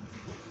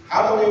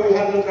 How the way we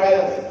handle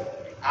trials.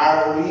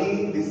 Are we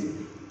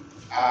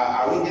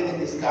getting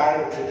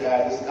discouraged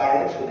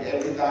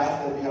every time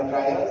that we have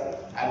trials?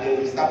 And then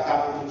we stop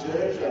coming to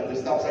church and we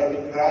stop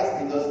serving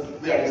Christ because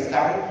we are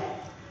discouraged?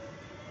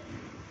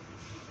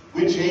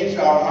 We change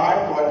our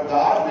heart toward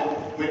God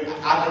when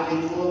other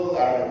people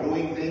are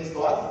doing things to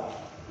us?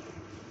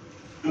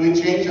 Do we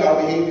change our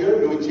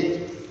behavior? Do we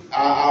change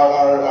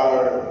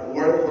our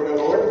work for the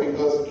Lord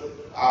because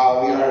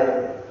we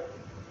are,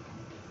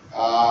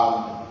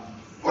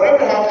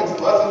 whatever happens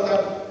to us,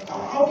 sometimes,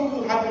 how do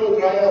you handle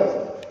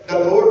trials? The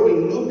Lord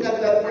will look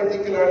at that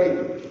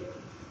particularly.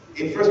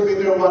 In 1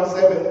 Peter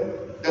 1:7,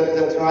 that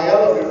the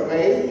trial of your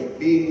faith,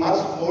 being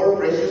much more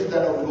precious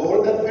than of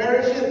gold that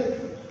perisheth.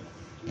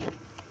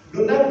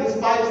 Do not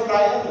despise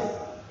trials.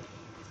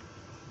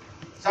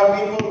 Some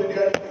people, when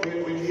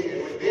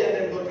they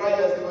undergo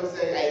trials, they will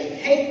say, I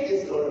hate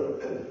this, or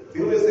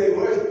they will say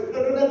words.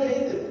 No, do not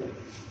hate it.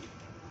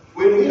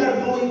 When we are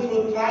going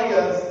through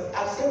trials,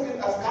 accept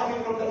it as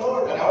coming from the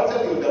Lord. And I will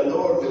tell you, the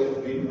Lord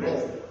will be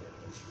impressed.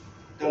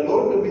 The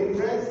Lord will be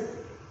impressed.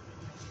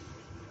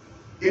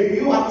 If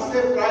you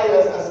accept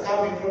trials as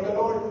coming from the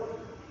Lord.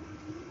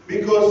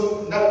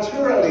 Because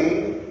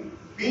naturally,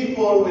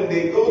 people, when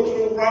they go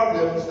through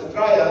problems, the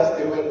trials,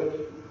 they will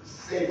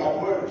say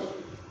bad words.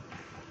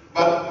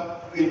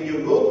 But when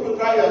you go through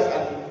trials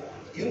and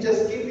you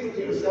just keep it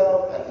to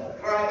yourself and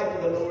cry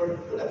unto the Lord,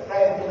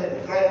 cry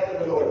unto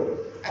the Lord,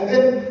 and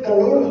then the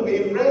Lord will be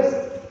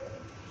impressed.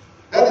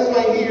 That is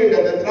why here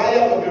that the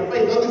trial of your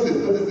faith, notice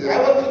this. I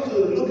want you to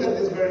look at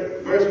this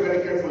verse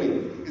very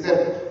carefully. He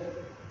said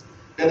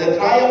that the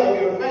trial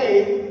of your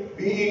faith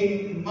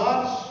being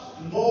much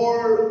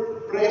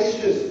more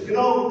precious. You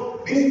know,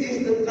 this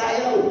is the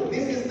trial.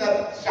 This is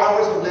not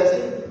showers of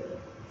blessing.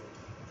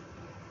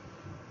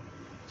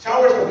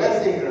 Showers of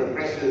blessing are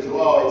precious.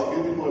 Wow, it's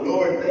beautiful.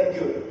 Lord, thank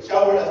you.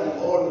 Shower us with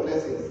all the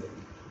blessings.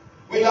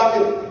 We love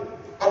it.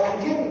 But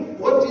again,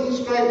 what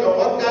Jesus Christ or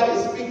what God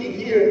is speaking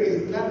here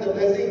is not the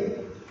blessing.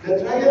 The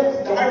trials,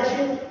 the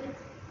hardship,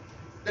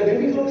 the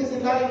difficulties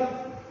in life.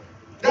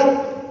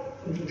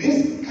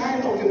 This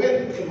kind of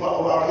event in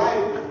our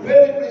life,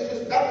 very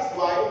precious. That's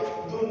why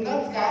do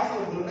not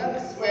cancel, do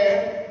not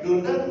swear,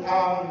 do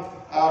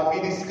not be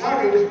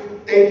discouraged.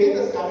 Take it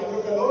as coming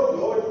from the Lord.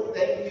 Lord,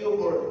 thank you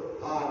for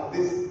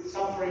this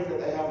suffering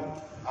that I have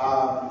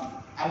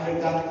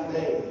undergone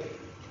today.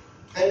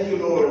 Thank you,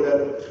 Lord,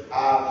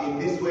 that in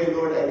this way,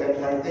 Lord, I can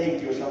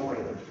partake your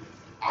suffering.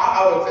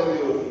 I will tell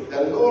you,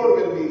 the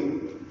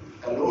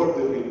Lord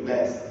will be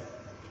blessed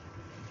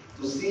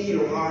to see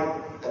your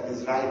heart that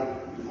is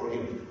right before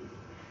Him.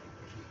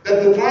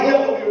 That the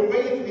trial of your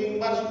faith being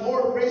much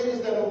more precious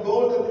than of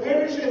gold that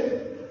perisheth,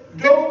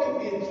 though it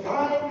be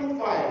tried with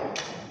fire,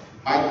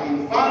 might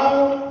be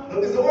found,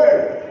 notice the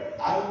word,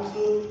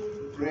 unto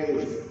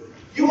praise.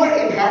 You are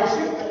in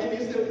hardship and then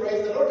you still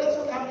praise the Lord. That's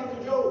what happened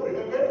to Job,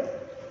 remember?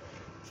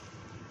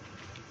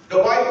 The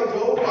wife of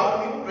Job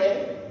found him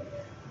praying.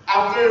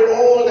 After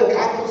all the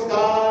cattle's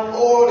gone,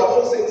 all the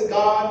oxen's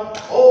gone,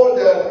 all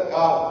the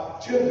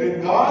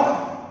children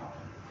gone,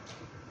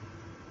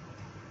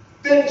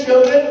 10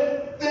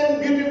 children, 10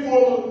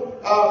 beautiful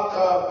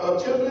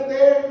children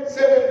there,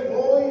 7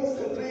 boys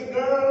and 3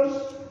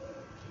 girls.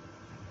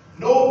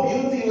 No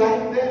beauty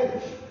like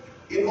them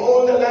in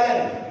all the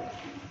land.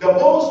 The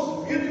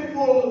most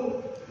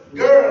beautiful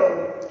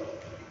girl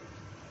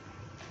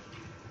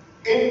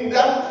in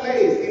that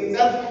place, in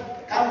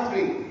that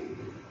country,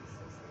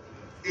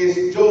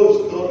 is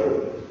Job's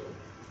daughter.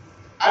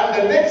 And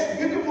the next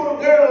beautiful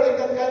girl in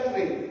that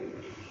country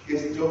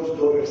is Job's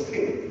daughter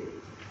still.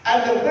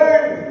 And the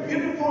third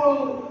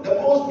the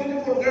most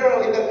beautiful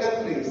girl in that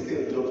country is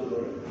still Job's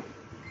daughter.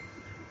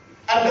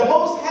 And the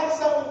most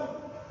handsome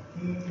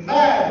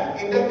man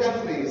in that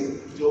country is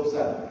Job's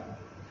son.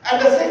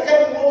 And the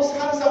second most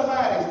handsome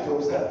man is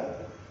Job's son.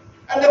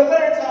 And the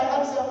third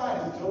handsome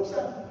man is Job's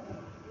son.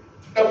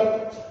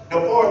 The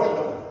fourth and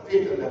the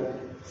fifth and the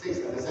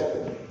sixth and the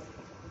seventh.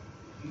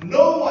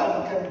 No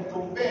one can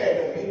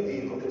compare the beauty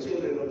of the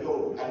children of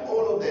Job, and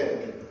all of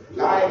them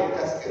lie in a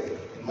casket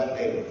in one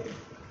day.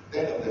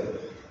 10 of them.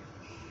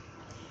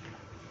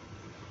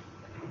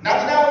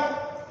 Not enough.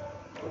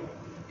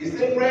 He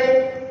still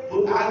prayed,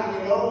 put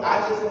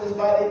ashes on his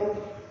body,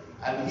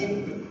 and he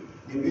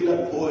built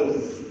up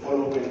boils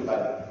all over his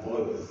body.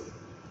 Boils.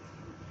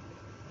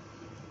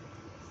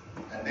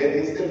 And then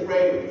he still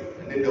prayed,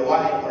 and then the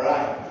wife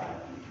arrived.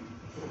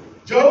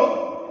 Job,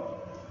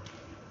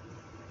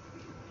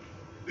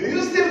 do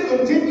you still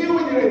continue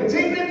with your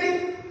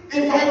integrity?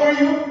 If I were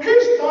you,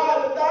 curse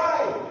God and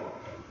die.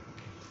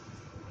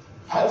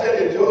 I tell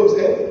you, Job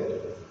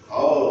said,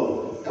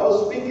 oh, thou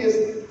speakest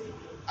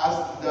as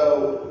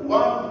the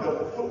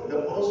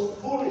most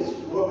foolish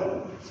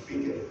woman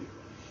speaketh.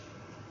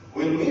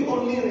 Will we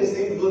only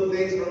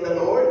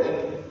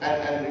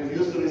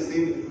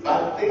receive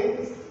bad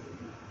things.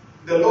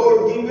 The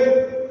Lord give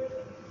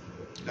it,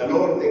 the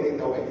Lord take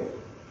it away.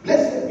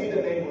 Blessed be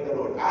the name of the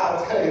Lord.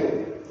 I'll tell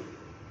you,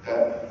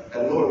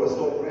 the Lord was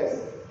so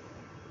impressed.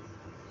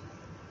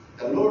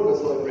 The Lord was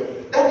so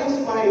impressed. That is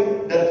why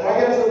the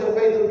trials of the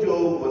faith of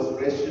Job was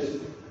precious.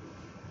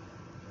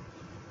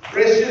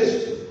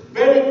 Precious.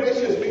 Very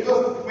precious.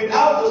 Because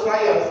without those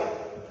trials,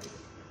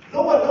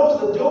 no one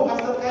knows that Job has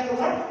that kind of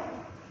heart.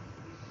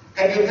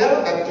 Can you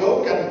tell that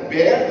Job can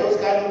bear those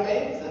kind of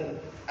pains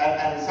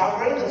and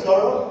suffering and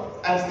sorrow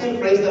and still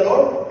praise the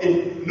Lord?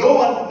 If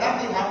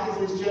nothing happens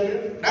to his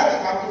children,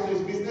 nothing happens to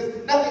his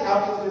business, nothing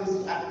happens to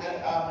his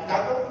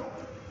cattle.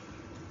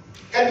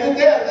 Can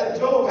you tell that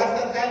Job has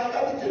that kind of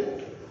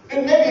attitude?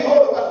 And maybe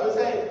all of us will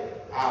say,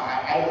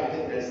 I don't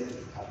think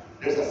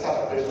there's a such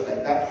a person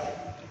like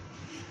that.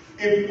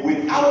 If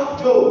without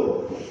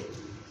Job,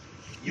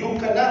 you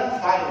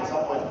cannot find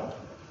someone.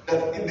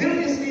 That there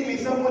is really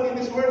someone in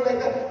this world like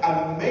that.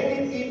 And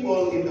many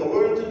people in the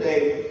world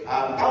today,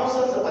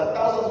 thousands upon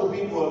thousands of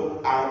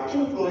people are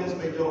influenced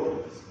by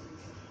Job.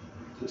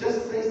 So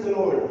just praise the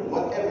Lord.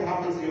 Whatever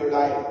happens in your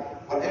life,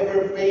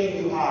 whatever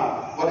pain you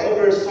have,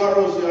 whatever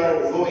sorrows you are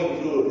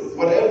going through,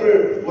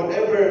 whatever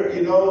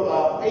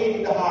pain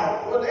in the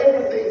heart,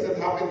 whatever things that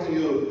happen to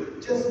you,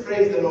 just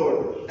praise the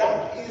Lord.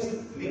 That is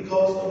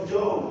because of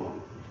Job.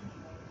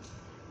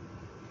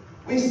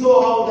 We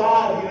saw how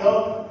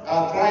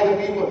God, tried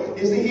the people.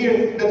 You see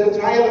here that the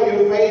trial of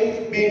your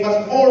faith being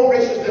much more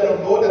precious than of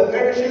gold that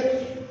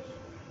perisheth,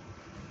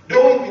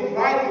 though it be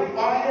tried with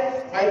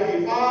fire, might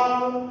be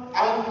found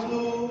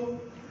unto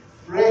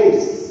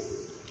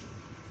praise.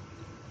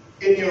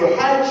 In your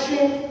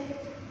hardship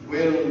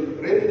will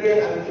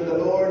render unto the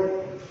Lord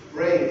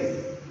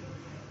praise.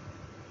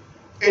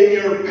 In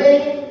your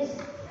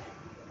pains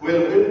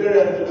will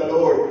render unto the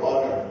Lord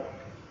honor.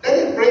 That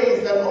is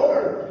praise and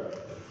honor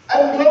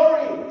and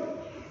glory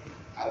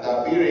at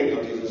the appearing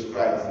of Jesus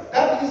Christ.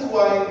 That is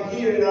why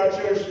here in our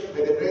church,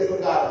 by the grace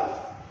of God,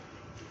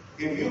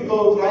 if you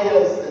go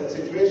trials and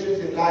situations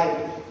in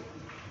life,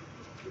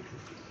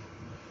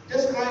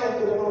 just cry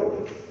unto the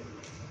Lord.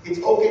 It's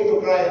okay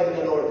to cry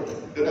unto the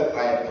Lord. Do not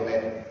cry unto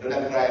men. Do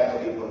not cry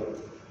unto people.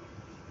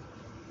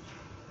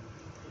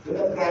 Do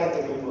not cry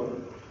unto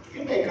people.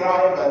 You may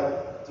cry,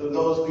 but to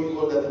those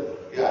people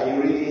that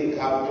you really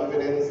have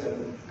confidence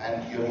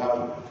and you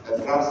have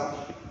the trust.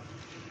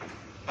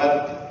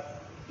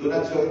 But do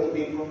not show it to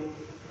people.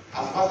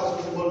 As much as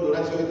possible, do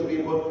not show it to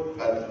people.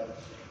 But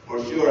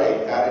for sure, I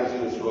encourage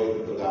you to show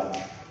it to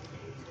God.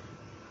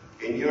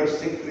 In your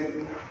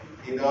secret,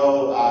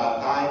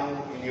 time,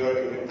 in your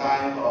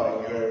time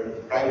or in your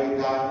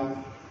private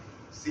time,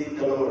 seek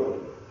the Lord.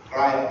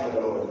 Cry unto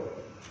the Lord.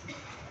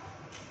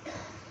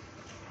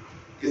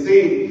 You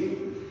see,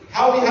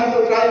 how we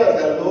handle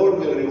trials, the Lord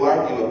will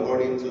reward you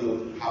according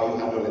to how you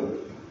handle it.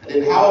 And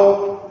then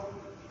how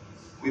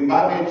we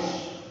manage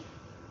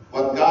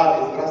what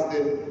God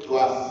entrusted to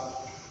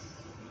us.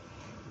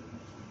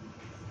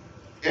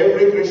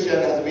 Every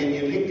Christian has been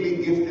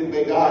uniquely gifted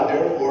by God.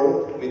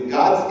 Therefore, with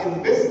God's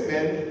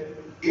investment,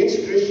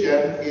 each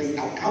Christian is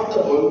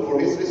accountable for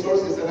his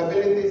resources and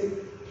abilities.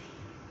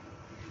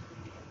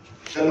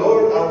 The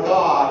Lord our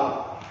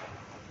God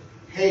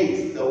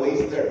hates the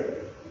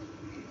waster.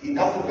 He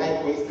doesn't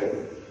like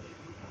wasters.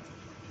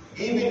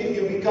 Even if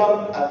you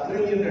become a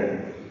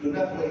trillionaire, do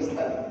not waste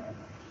money.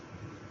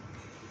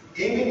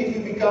 Even if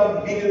you become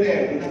a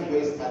billionaire, do not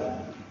waste money.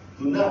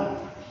 Do not.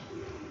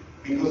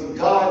 Because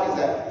God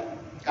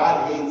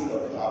hates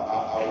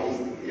our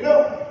wasting.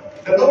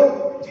 The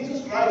Lord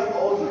Jesus Christ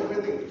owns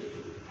everything.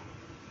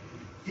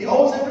 He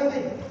owns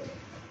everything.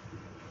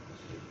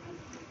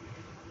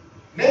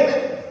 Name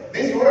it.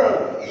 This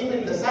world,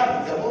 even the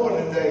sun, the moon,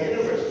 and the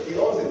universe, He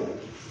owns it.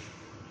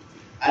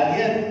 And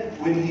yet,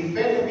 when He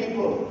fed the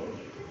people,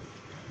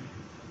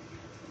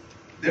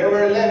 there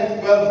were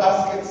left 12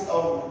 baskets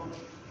of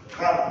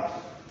crumbs,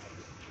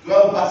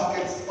 12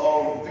 baskets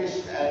of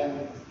fish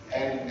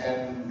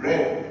and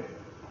bread.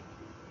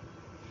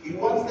 He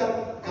wants them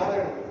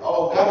gathered.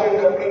 Oh, gather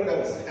the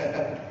fragments.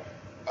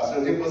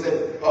 Pastor Jimbo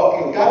said,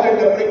 okay, gather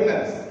the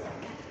fragments.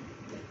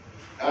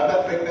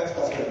 Not fragments,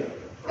 Pastor.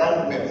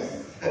 Fragments.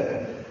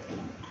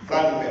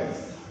 Fragments.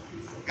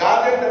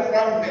 Gather the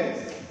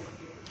fragments.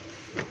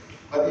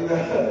 But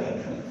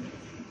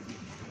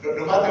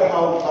no matter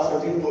how Pastor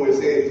Jimbo will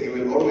say it, he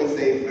will always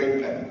say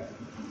fragment.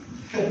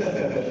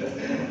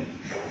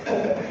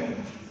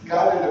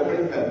 Gather the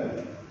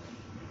fragment.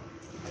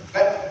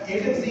 But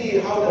you can see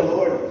how the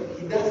Lord,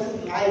 He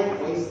doesn't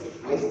like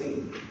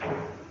wasting.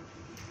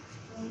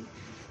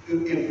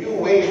 If you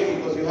waste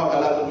because you have a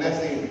lot of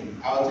blessing,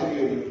 I'll tell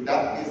you,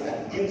 that is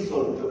an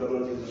insult to the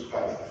Lord Jesus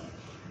Christ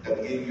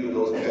that gave you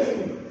those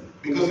blessings.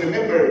 Because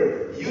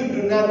remember, you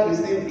do not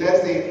receive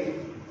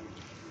blessing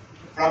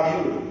from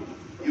you.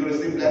 You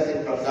receive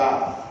blessing from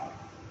God.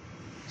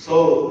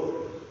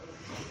 So,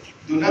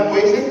 do not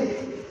waste it.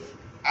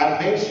 And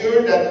make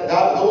sure that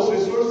those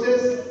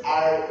resources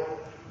are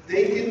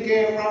taken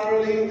care of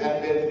properly and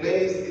then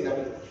placed in a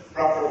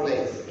proper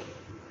place.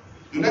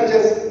 Do not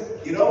just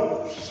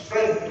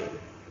spread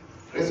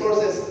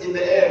resources in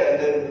the air and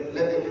then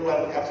let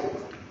everyone catch it.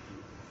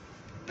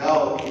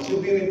 Now, it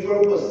should be with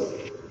purpose.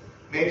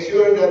 Make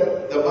sure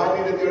that the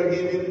money that you're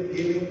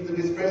giving to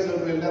this person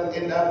will not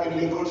end up in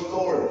liquor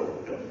store.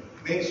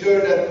 Make sure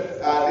that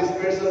this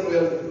person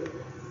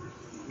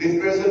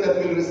that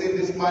will receive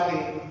this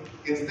money,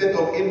 instead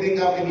of ending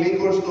up in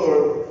liquor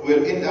store,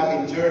 will end up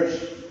in church.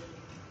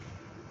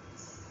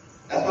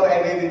 That's what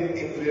I did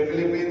in the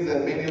Philippines,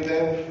 and many of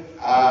them,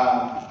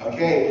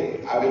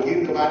 I will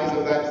give the money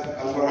sometimes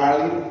for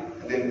Harley,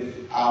 and then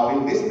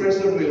this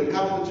person will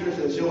come to church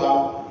and show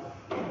up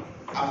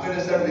after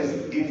the service,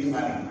 give you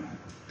money.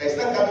 It's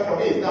not coming from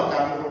me, it's now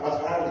coming from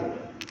Pastor Harley.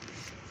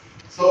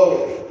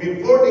 So,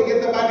 before they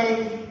get the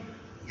money,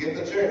 get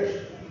the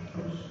church.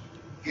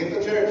 Get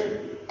the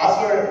church.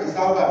 Pastor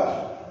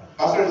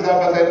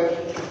Rizalba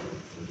said,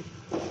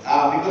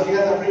 because he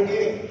has a free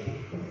clinic.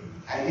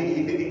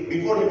 And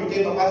before he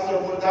became a pastor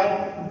full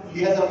time,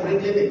 he has a free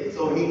clinic.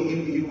 So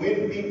he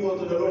wins people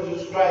to the Lord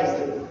Jesus Christ,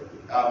 and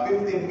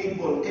 15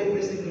 people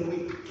every single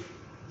week.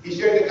 He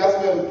shared the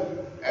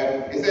gospel,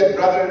 and he said,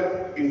 brother,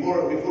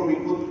 before we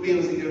put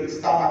pills in your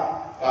stomach,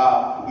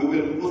 we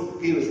will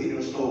put pills in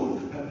your soul.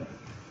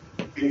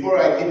 Before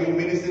I give you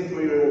medicine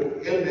for your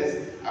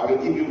illness, I will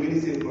give you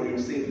medicine for your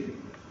sin.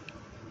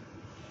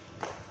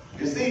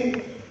 You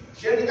see,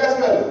 share the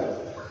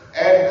gospel,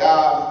 and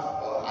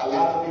a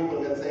lot of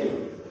people get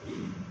saved.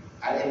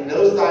 And in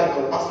those times,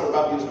 when Pastor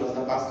Babius was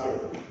the pastor,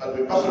 but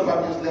when Pastor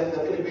Babius left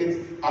the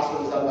Philippines, Pastor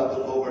Rizalba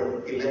took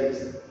over. He left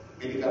his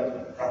medical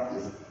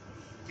practice.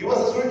 He was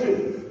a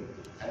surgeon,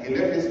 and he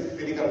left his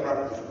medical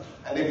practice.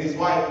 And then his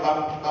wife,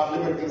 Mom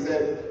Liberty,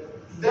 said,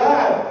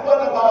 Dad,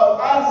 what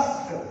about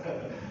us?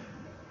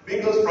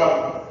 Because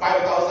from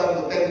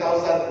 5,000 to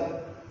 10,000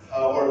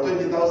 or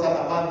 20,000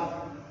 a month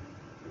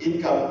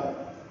income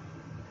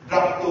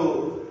dropped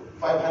to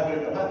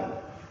 500 a month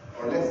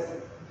or less.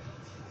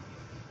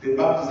 Then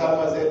Pastor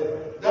Rizalba said,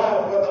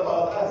 Dad, what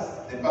about us?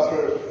 Then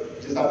Pastor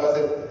Rizalba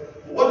said,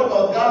 what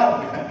about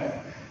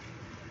God?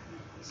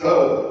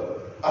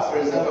 So Pastor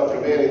Rizalba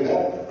prevailed in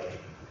that.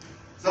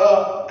 So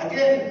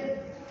again,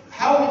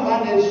 how we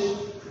manage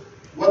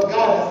what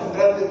God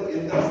has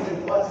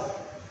entrusted to us.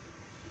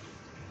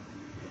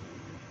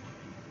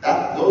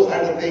 Those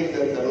are the things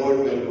that the Lord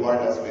will reward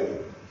us with.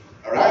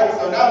 Alright,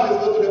 so now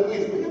let's go to the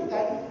quiz. We have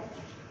time.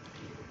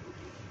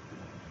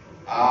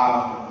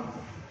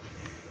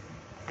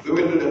 We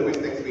will do the quiz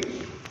next week.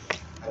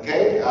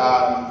 Okay?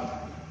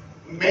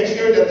 Make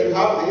sure that you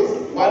have this.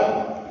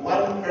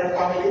 One per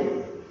family.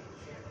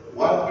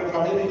 One per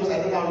family, because I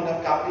don't have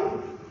enough copy.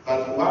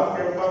 But one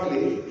per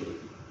family.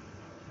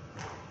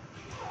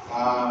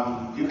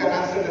 You can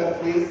answer the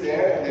quiz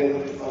there, and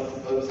then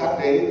on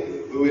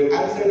Sunday, we will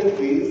answer the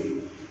quiz,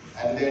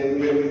 and then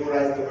we will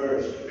memorize the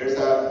verse. There's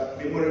a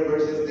memory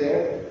verses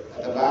there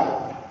at the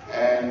back,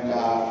 and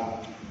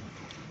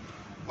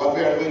what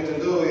we are going to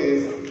do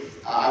is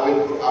I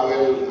will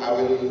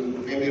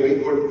maybe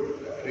record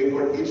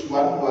each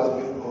one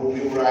who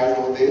memorized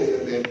all this,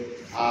 and then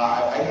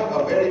I have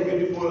a very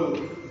beautiful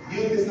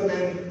New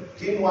Testament,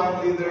 genuine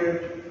leader,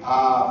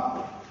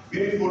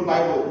 beautiful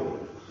Bible,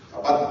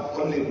 but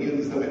only New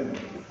Testament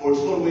for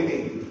soul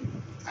winning,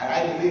 and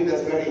I believe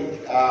that's very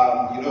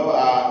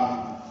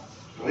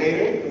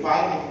rare to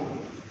find,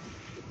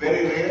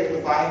 very rare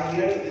to find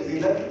here in New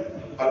Zealand.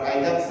 But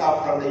I got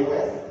some from the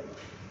US.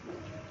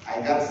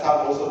 I got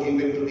some also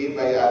given to me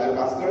by other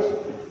pastors.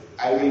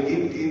 I will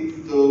give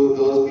it to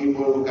those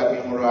people who can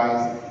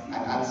memorize and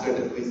answer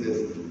the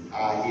quizzes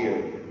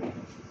here.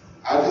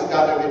 I'll just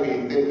gather maybe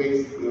in 10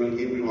 weeks, we will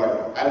give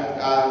reward.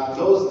 And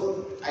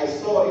those I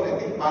saw in, I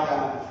think,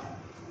 Mana,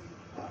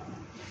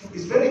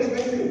 it's very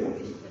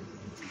expensive.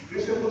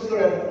 Christian bookstore,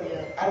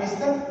 and it's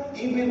not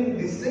even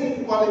the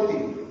same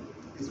quality.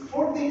 It's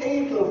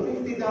 $48 or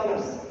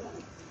 $50.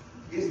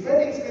 It's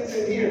very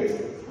expensive here.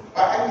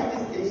 But I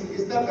think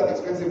it's not that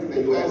expensive in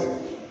the US.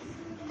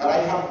 But I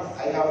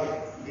have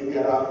maybe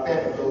around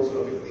 10 of those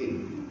or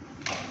 15.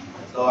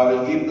 So I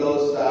will give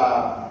those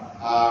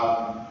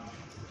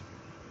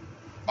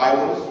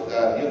Bibles,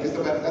 New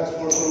Testament, that's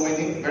for soul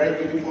winning,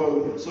 very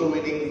beautiful soul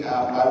winning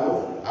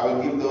Bible. I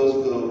will give those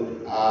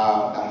to the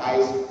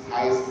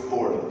highest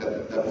score,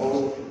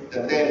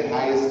 the 10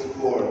 highest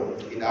score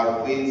in our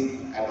quiz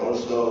and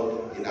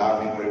also in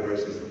our memory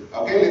verses.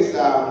 Okay, let's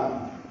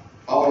bow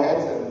our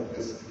heads and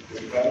let's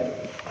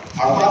pray.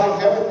 Our Father in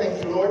heaven,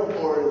 thank you, Lord,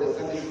 for the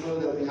Sunday school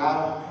that we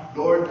have.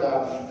 Lord,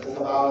 it's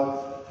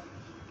about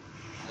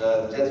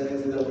the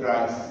judgment of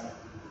Christ.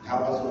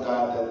 Help us, O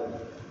God, that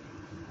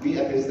we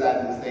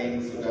understand these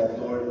things so that,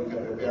 Lord, we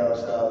can prepare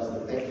ourselves.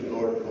 And thank you,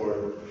 Lord,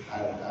 for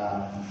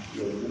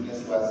your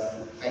goodness to us.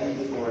 Thank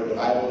you for the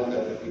Bible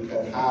that we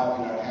can have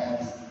in our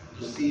hands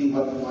to see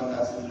what you want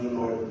us to do,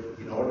 Lord,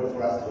 in order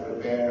for us to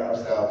prepare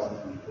ourselves.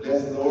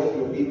 Bless, Lord,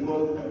 your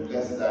people, and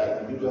bless the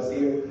individuals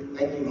here.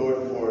 Thank you, Lord,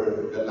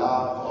 for the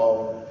love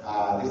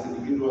of these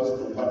individuals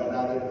to one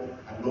another.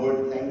 And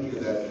Lord, thank you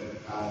that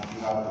You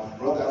have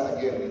brought us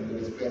again into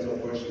this place of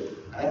worship.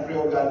 And I pray,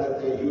 oh God,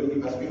 that you will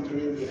give us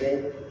victory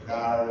today in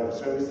our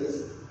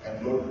services,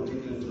 and Lord,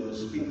 continue to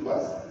speak to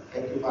us.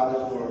 Thank you, Father,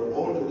 for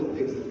all the good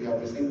things that we have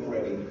received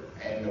already,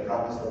 and the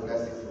promise of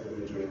blessings in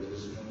the future. In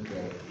Jesus' name we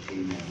pray.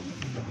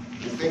 Amen.